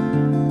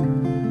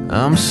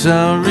 I'm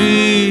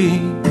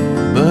sorry,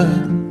 but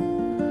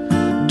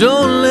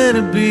don't let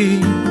it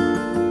be.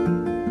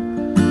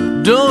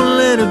 Don't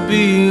let it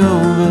be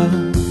over.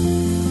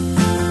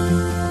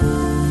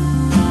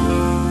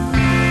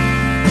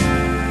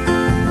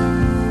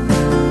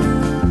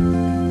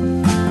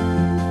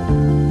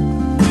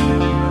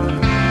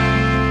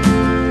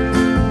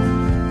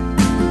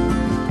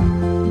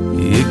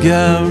 You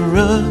got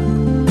rough,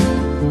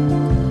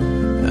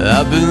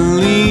 I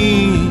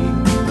believe.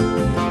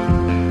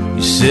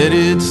 You said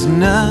it's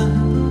not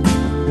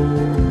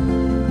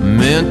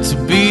meant to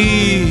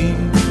be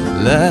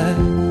like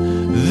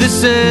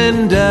this,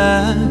 and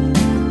I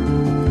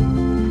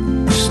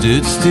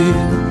stood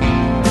still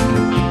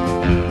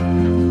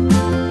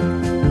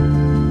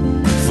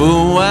for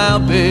a while,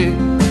 babe.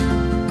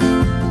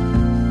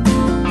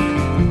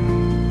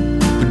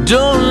 But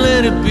don't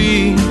let it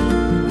be.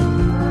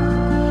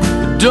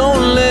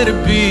 Don't let it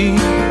be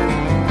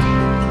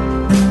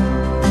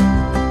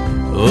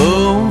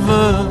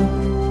over.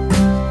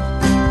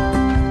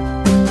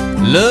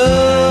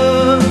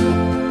 Love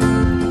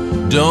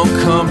don't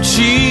come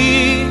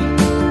cheap.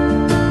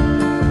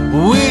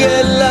 We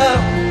get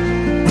love,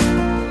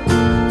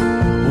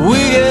 we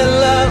get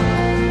love,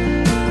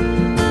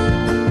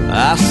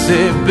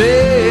 said,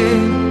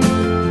 babe,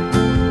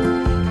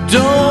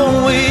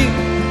 don't weep,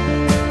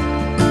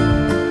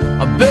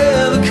 I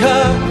bear the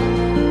cup,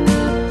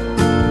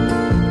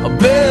 I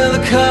bear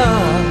the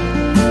cup.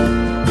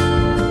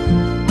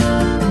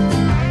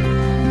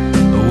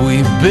 We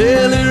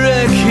barely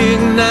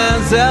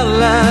recognize our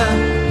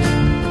lives,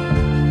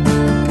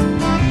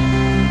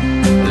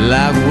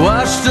 like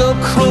washed up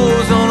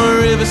clothes on a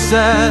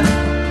riverside.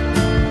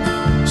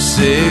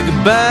 Say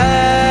goodbye,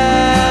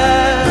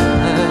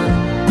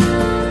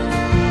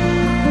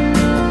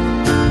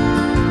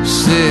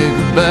 say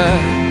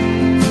goodbye.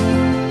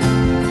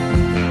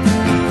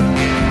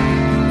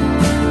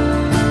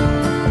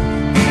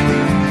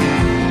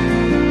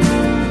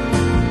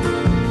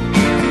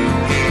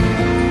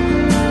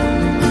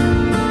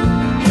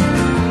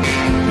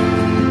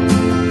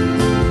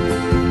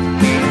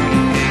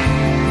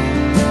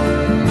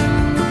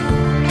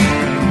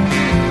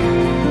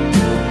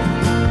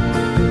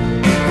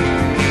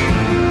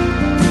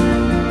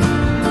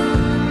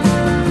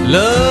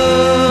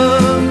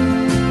 Love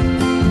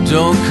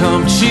don't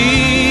come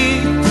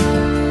cheap.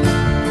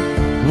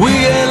 We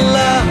get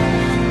lost,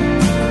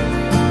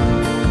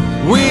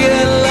 we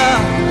get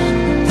lost.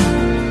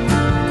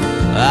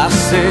 I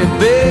said,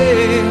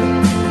 babe,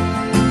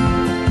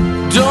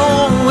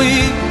 don't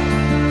weep,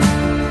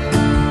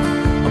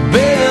 I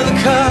bear the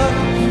cost,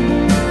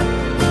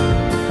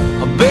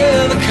 I bear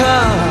the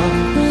cost.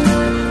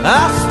 I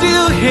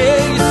still hear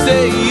you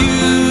say you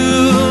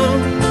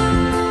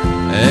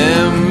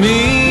and me.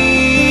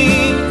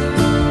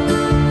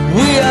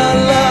 We are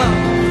love,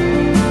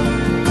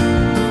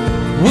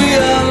 we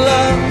are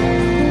love.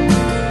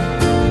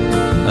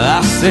 I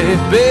say,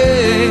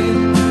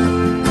 babe,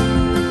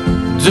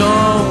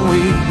 don't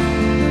weep,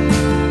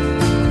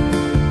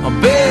 I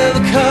bear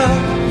the cup,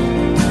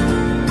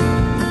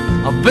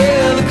 I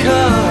bear the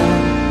cup.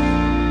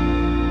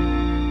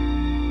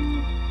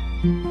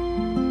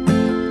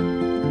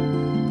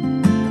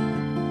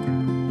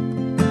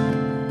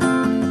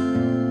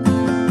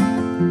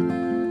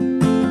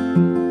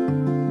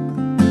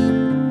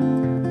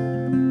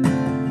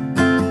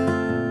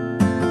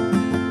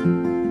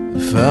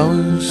 If I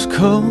was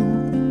cold,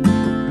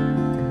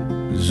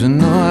 'cause I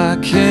know I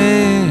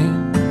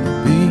can't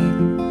be.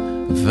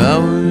 If I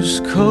was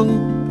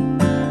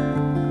cold,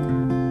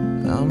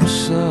 I'm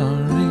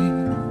sorry.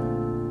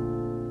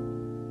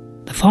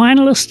 The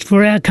finalists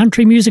for our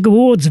Country Music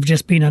Awards have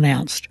just been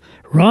announced.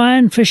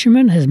 Ryan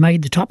Fisherman has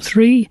made the top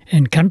 3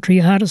 in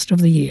Country Artist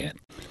of the Year.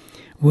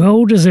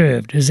 Well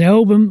deserved. His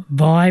album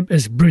Vibe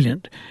is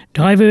brilliant.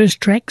 Diverse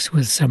tracks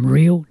with some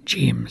real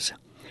gems.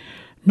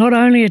 Not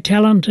only a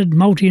talented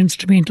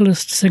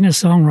multi-instrumentalist,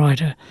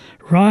 singer-songwriter,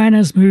 Ryan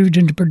has moved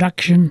into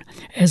production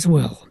as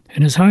well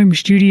in his home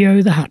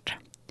studio, The Hut.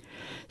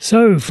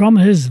 So, from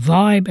his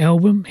Vibe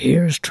album,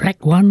 here's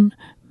track 1,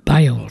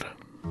 Bailed.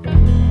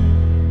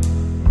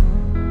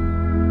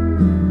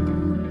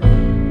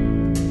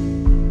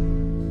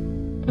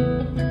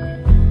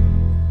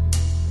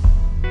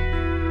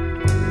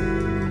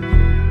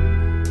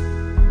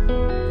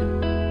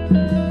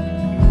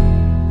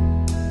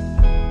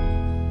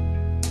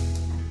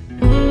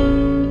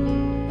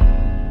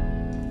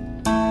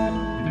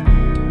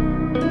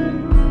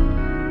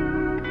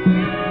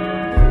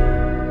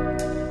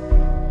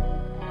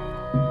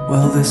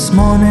 Well, this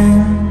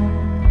morning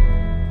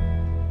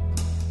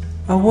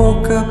I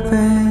woke up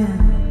and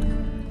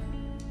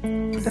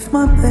left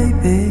my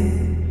baby.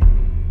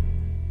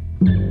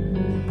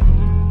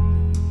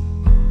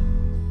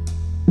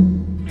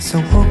 So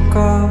I woke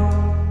up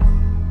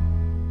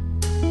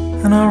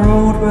and I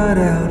rolled right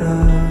out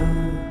of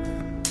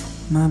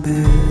my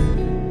bed.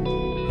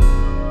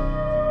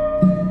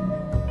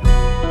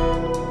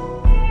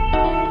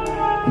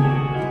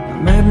 I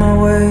made my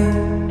way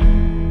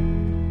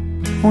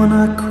when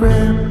I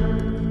crept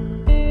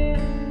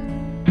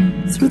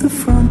through the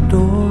front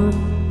door.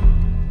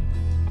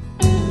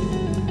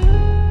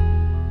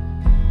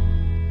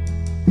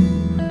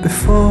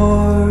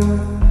 Before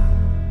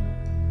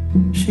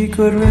she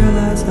could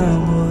realize I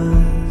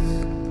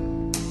was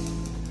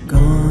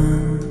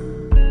gone.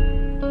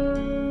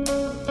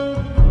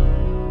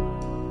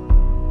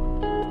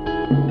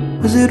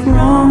 Was it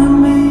wrong of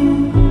me?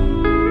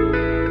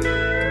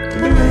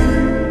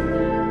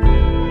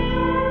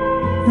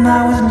 And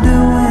I was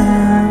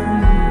doing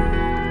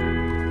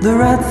the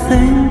right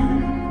thing.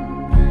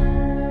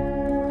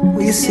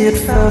 Well, you see, it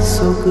felt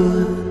so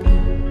good,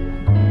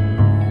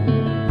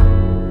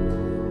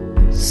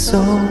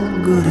 so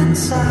good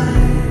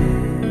inside.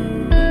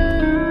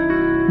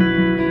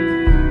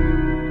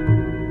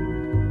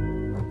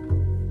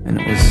 And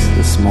it was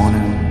this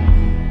morning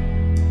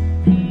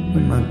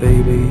when my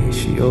baby,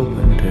 she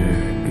opened her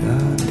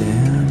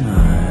goddamn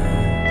eyes.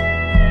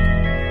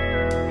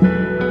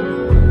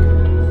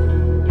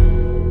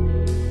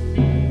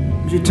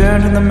 She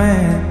turned to the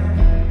man,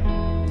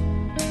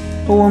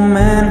 oh, a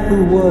man who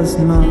was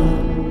not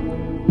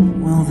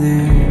well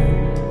there.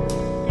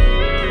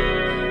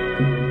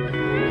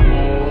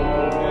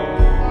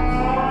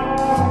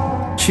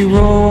 She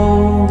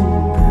rolled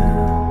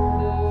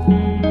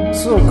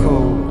so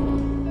cold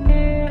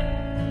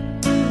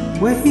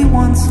where he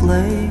once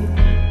lay.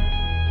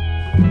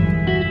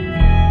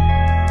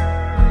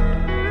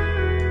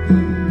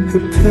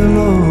 Her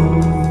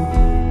pillow,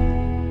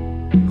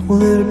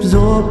 well, it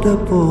absorbed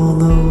up all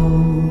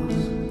those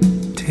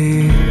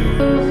tears.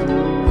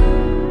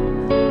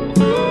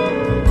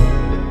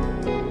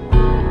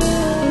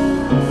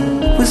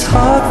 It was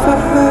hard for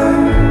her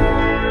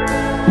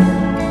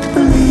to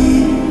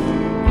believe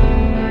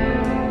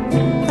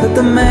that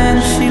the man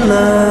she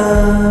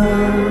loved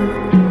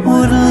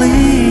would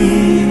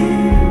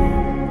leave,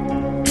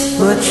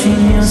 but she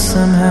knew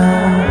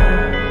somehow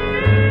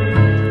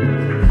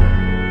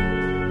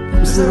it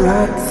was the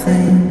right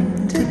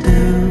thing to do.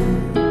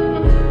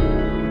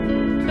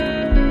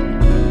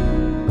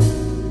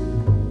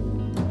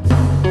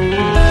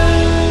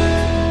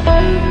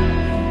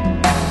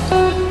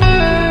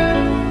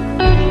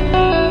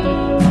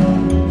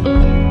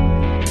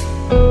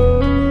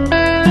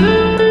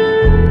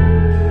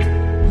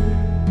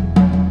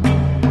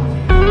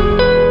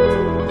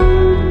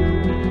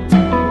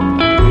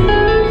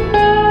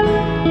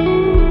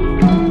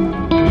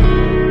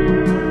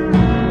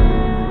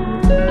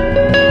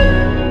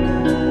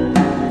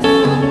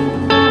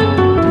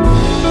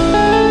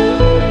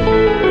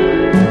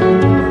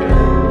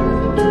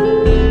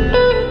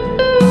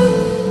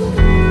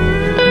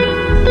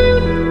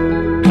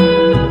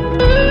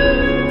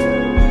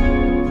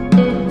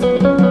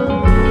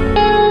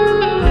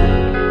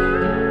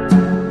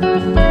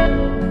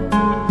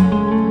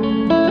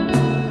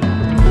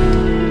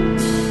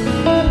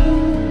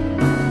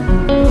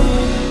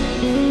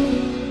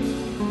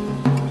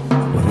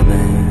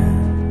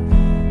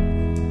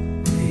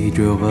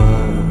 Drove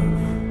up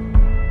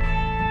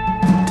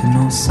to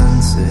no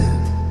sunset.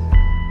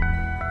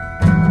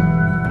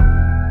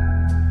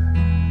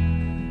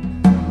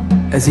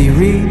 As he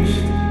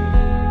reached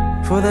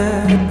for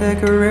that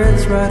pack of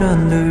reds right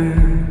under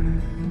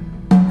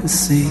the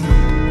seat,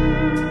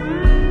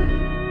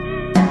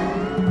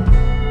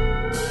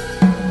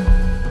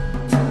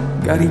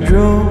 God, he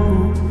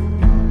drove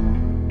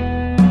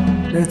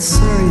that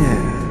sorry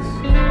ass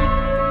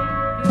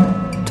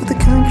to the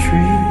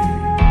country.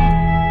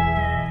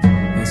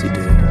 He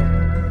did.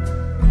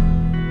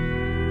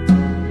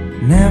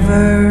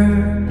 Never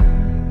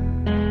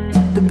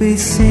to be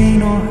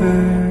seen or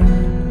heard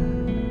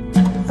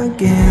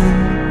again.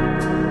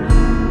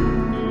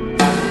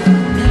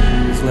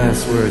 His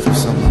last words were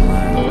something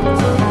like,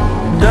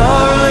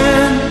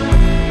 darling,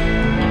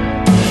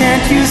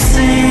 can't you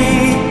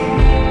see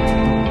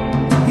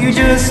you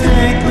just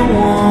ain't the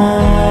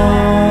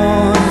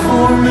one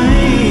for me?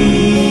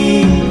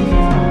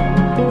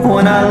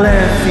 When I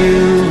left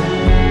you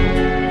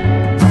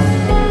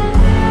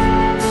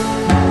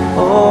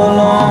all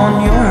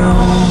on your own,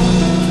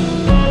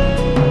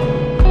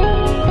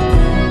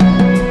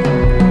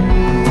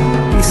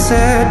 he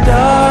said,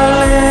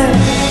 darling,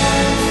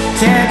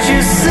 can't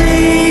you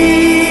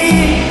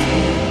see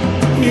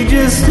you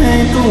just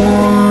ain't the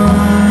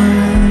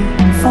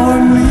one for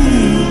me?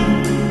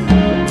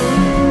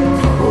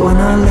 When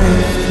I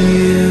left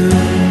you,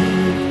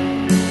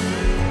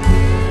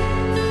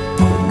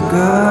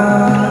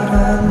 God, I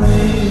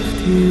left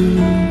you.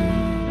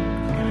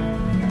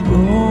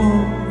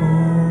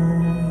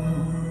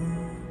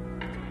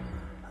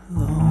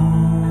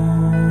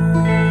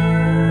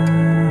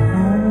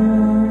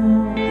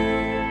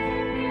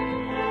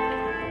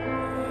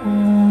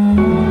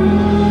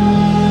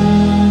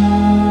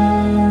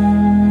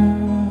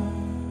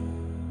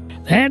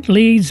 That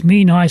leads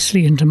me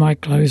nicely into my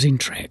closing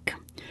track,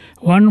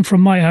 one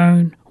from my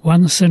own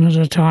One Sin at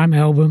a Time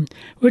album,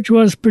 which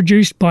was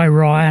produced by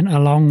Ryan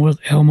along with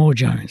Elmore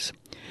Jones.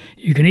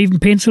 You can even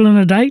pencil in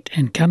a date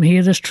and come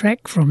hear this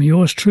track from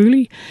yours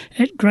truly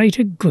at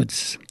Greater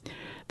Goods.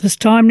 This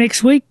time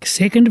next week,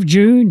 2nd of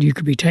June, you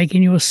could be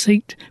taking your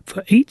seat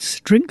for eats,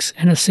 drinks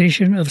and a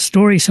session of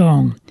story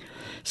song.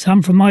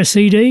 Some from my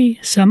CD,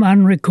 some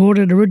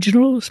unrecorded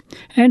originals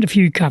and a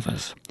few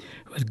covers,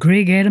 with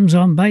Greg Adams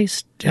on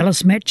bass,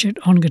 Dallas Matchett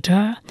on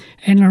guitar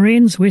and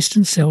Lorenz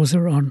Weston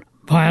Selzer on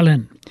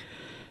violin.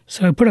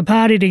 So put a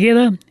party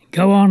together,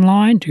 go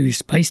online to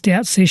Spaced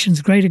Out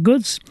Sessions Greater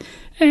Goods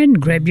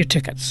and grab your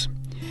tickets.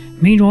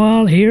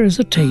 Meanwhile, here is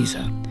a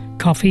teaser,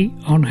 Coffee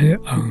on Her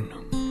Own.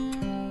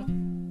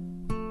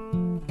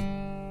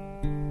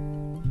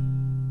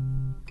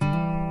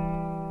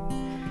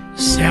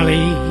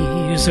 Sally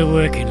is a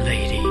working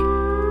lady,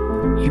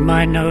 you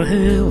might know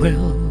her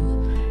well.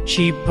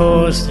 She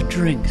pours the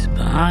drinks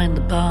behind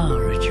the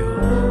bar at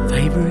your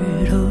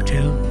favourite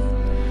hotel.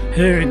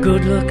 Her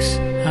good looks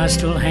are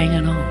still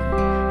hanging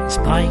on in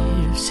spite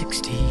of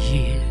 60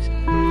 years,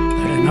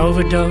 but an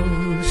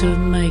overdose of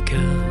makeup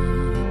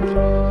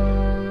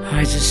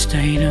hides a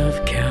stain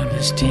of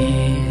countless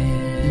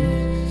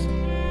tears.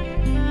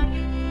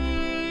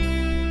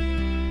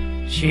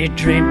 She had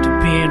dreamt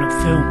of being a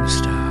film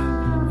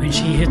star when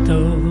she hit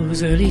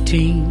those early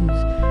teens,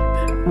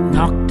 but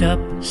knocked up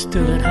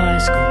still at high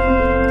school,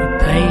 but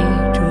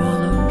paid to all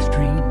those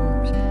dreams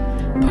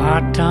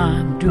hard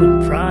time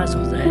doing fries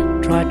or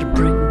that. Tried to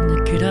bring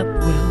the kid up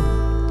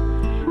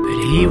well, but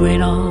he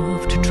went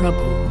off to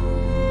trouble,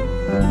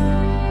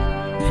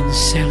 and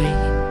Sally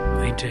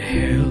went to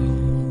hell.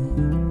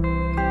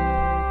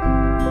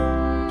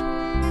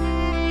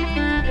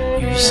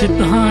 You sit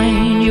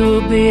behind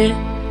your beer,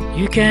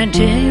 you can't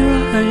tear your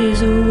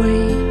eyes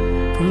away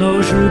from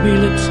those ruby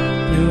lips,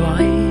 blue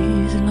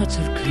eyes, and lots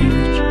of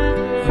cleavage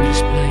on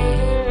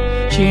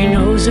display. She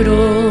knows that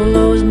all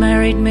those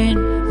married men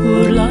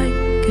would like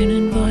an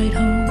invite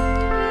home.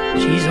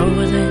 She's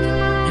over that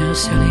now.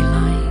 Sally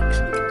likes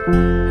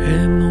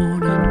her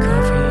morning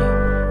coffee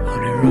on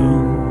her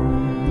own.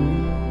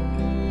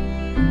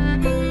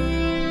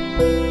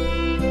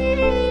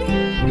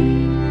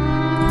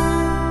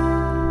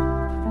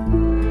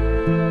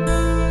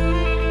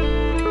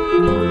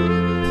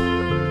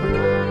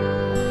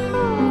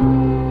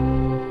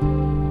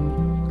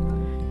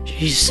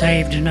 She's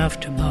saved enough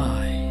to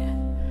buy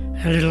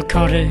a little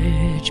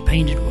cottage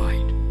painted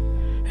white,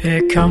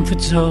 her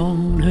comfort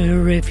zone,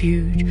 her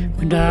refuge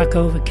when dark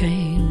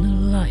overcame the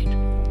light.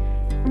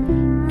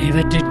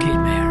 Never did get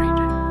married,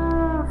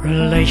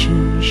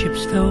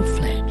 relationships fell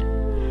flat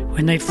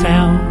when they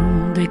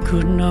found they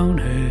couldn't own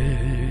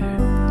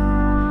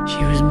her.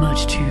 She was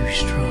much too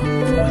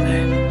strong for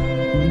that.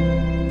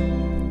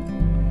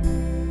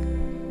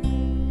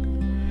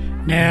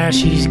 Now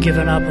she's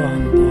given up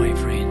on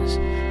boyfriends,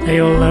 they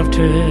all loved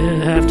her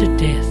half to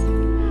death.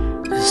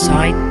 The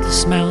sight, the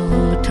smell,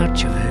 the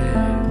touch of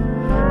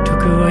her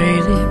took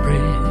away their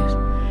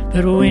breath.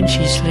 But when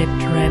she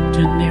slept wrapped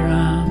in their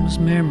arms,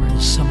 murmuring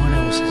someone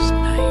else's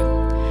name,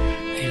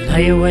 they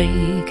lay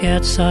awake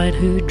outside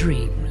her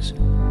dreams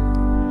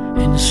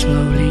and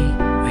slowly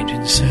went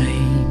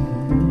insane.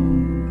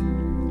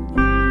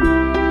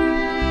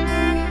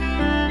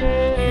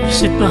 You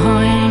sit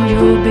behind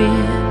your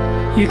beer,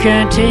 you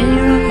can't tear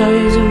your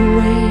eyes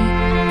away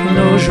from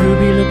those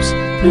ruby lips,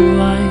 blue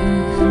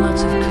eyes, and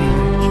lots of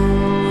cleavage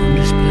on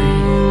display.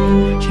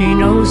 She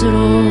knows that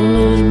all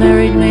those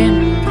married men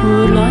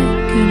would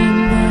like an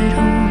invite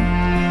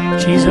home.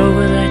 She's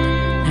over that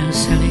now.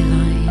 Sally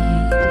likes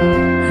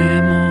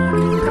her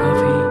morning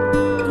coffee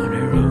on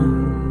her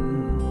own.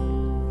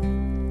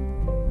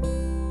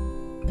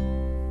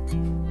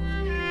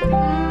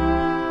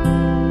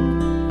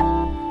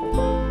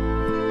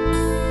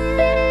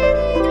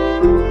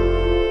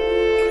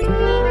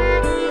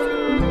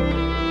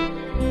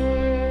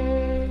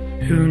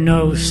 Who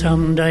knows,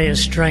 someday a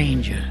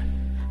stranger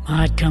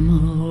might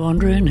come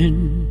wandering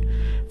in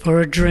for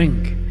a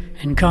drink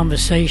and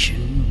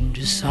conversation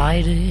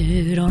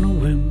decided on a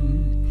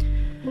whim.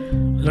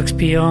 Looks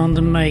beyond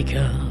the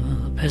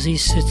makeup as he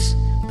sits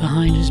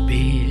behind his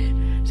beer,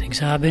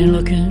 thinks I've been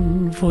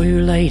looking for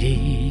you,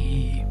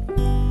 lady,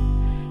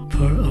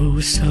 for oh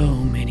so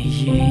many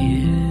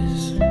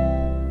years.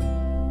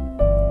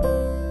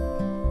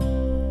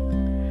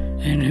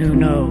 And who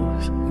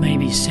knows,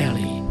 maybe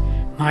Sally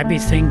might be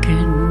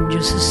thinking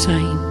just the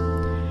same,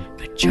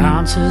 but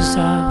chances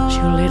are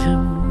she'll let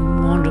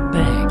him wander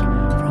back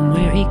from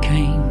where he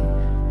came.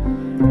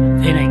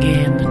 Then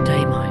again the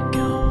day might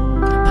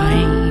come, the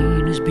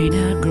pain has been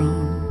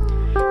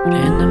outgrown, but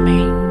in the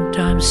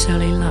meantime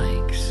Sally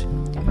likes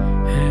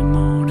her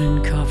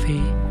morning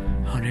coffee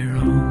on her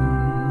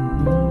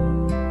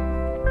own.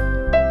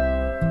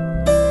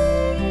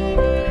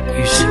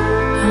 You sit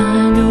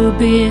behind your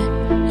beer,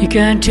 you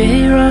can't tear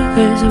your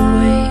eyes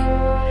away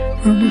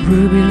from the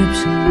ruby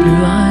lips,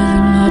 blue eyes,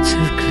 and lots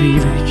of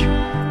cleavage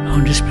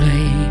on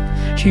display.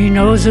 She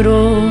knows that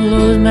all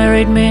those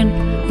married men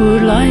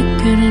would like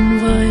an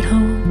invite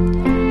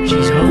home.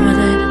 She's over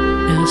that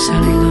now.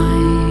 Sally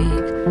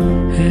likes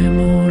her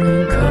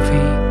morning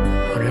coffee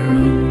on her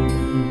own.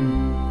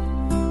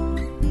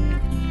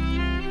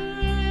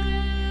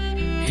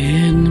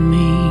 In the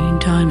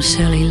meantime,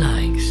 Sally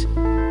likes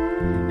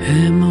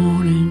her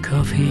morning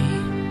coffee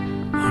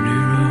on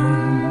her own.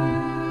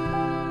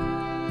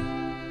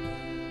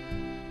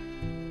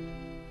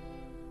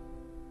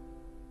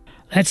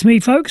 That's me,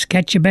 folks.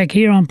 Catch you back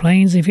here on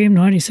Plains FM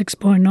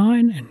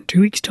 96.9 in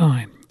 2 weeks'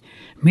 time.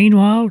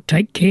 Meanwhile,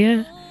 take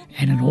care,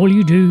 and in all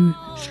you do,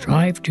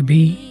 strive to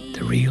be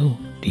the real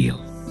deal.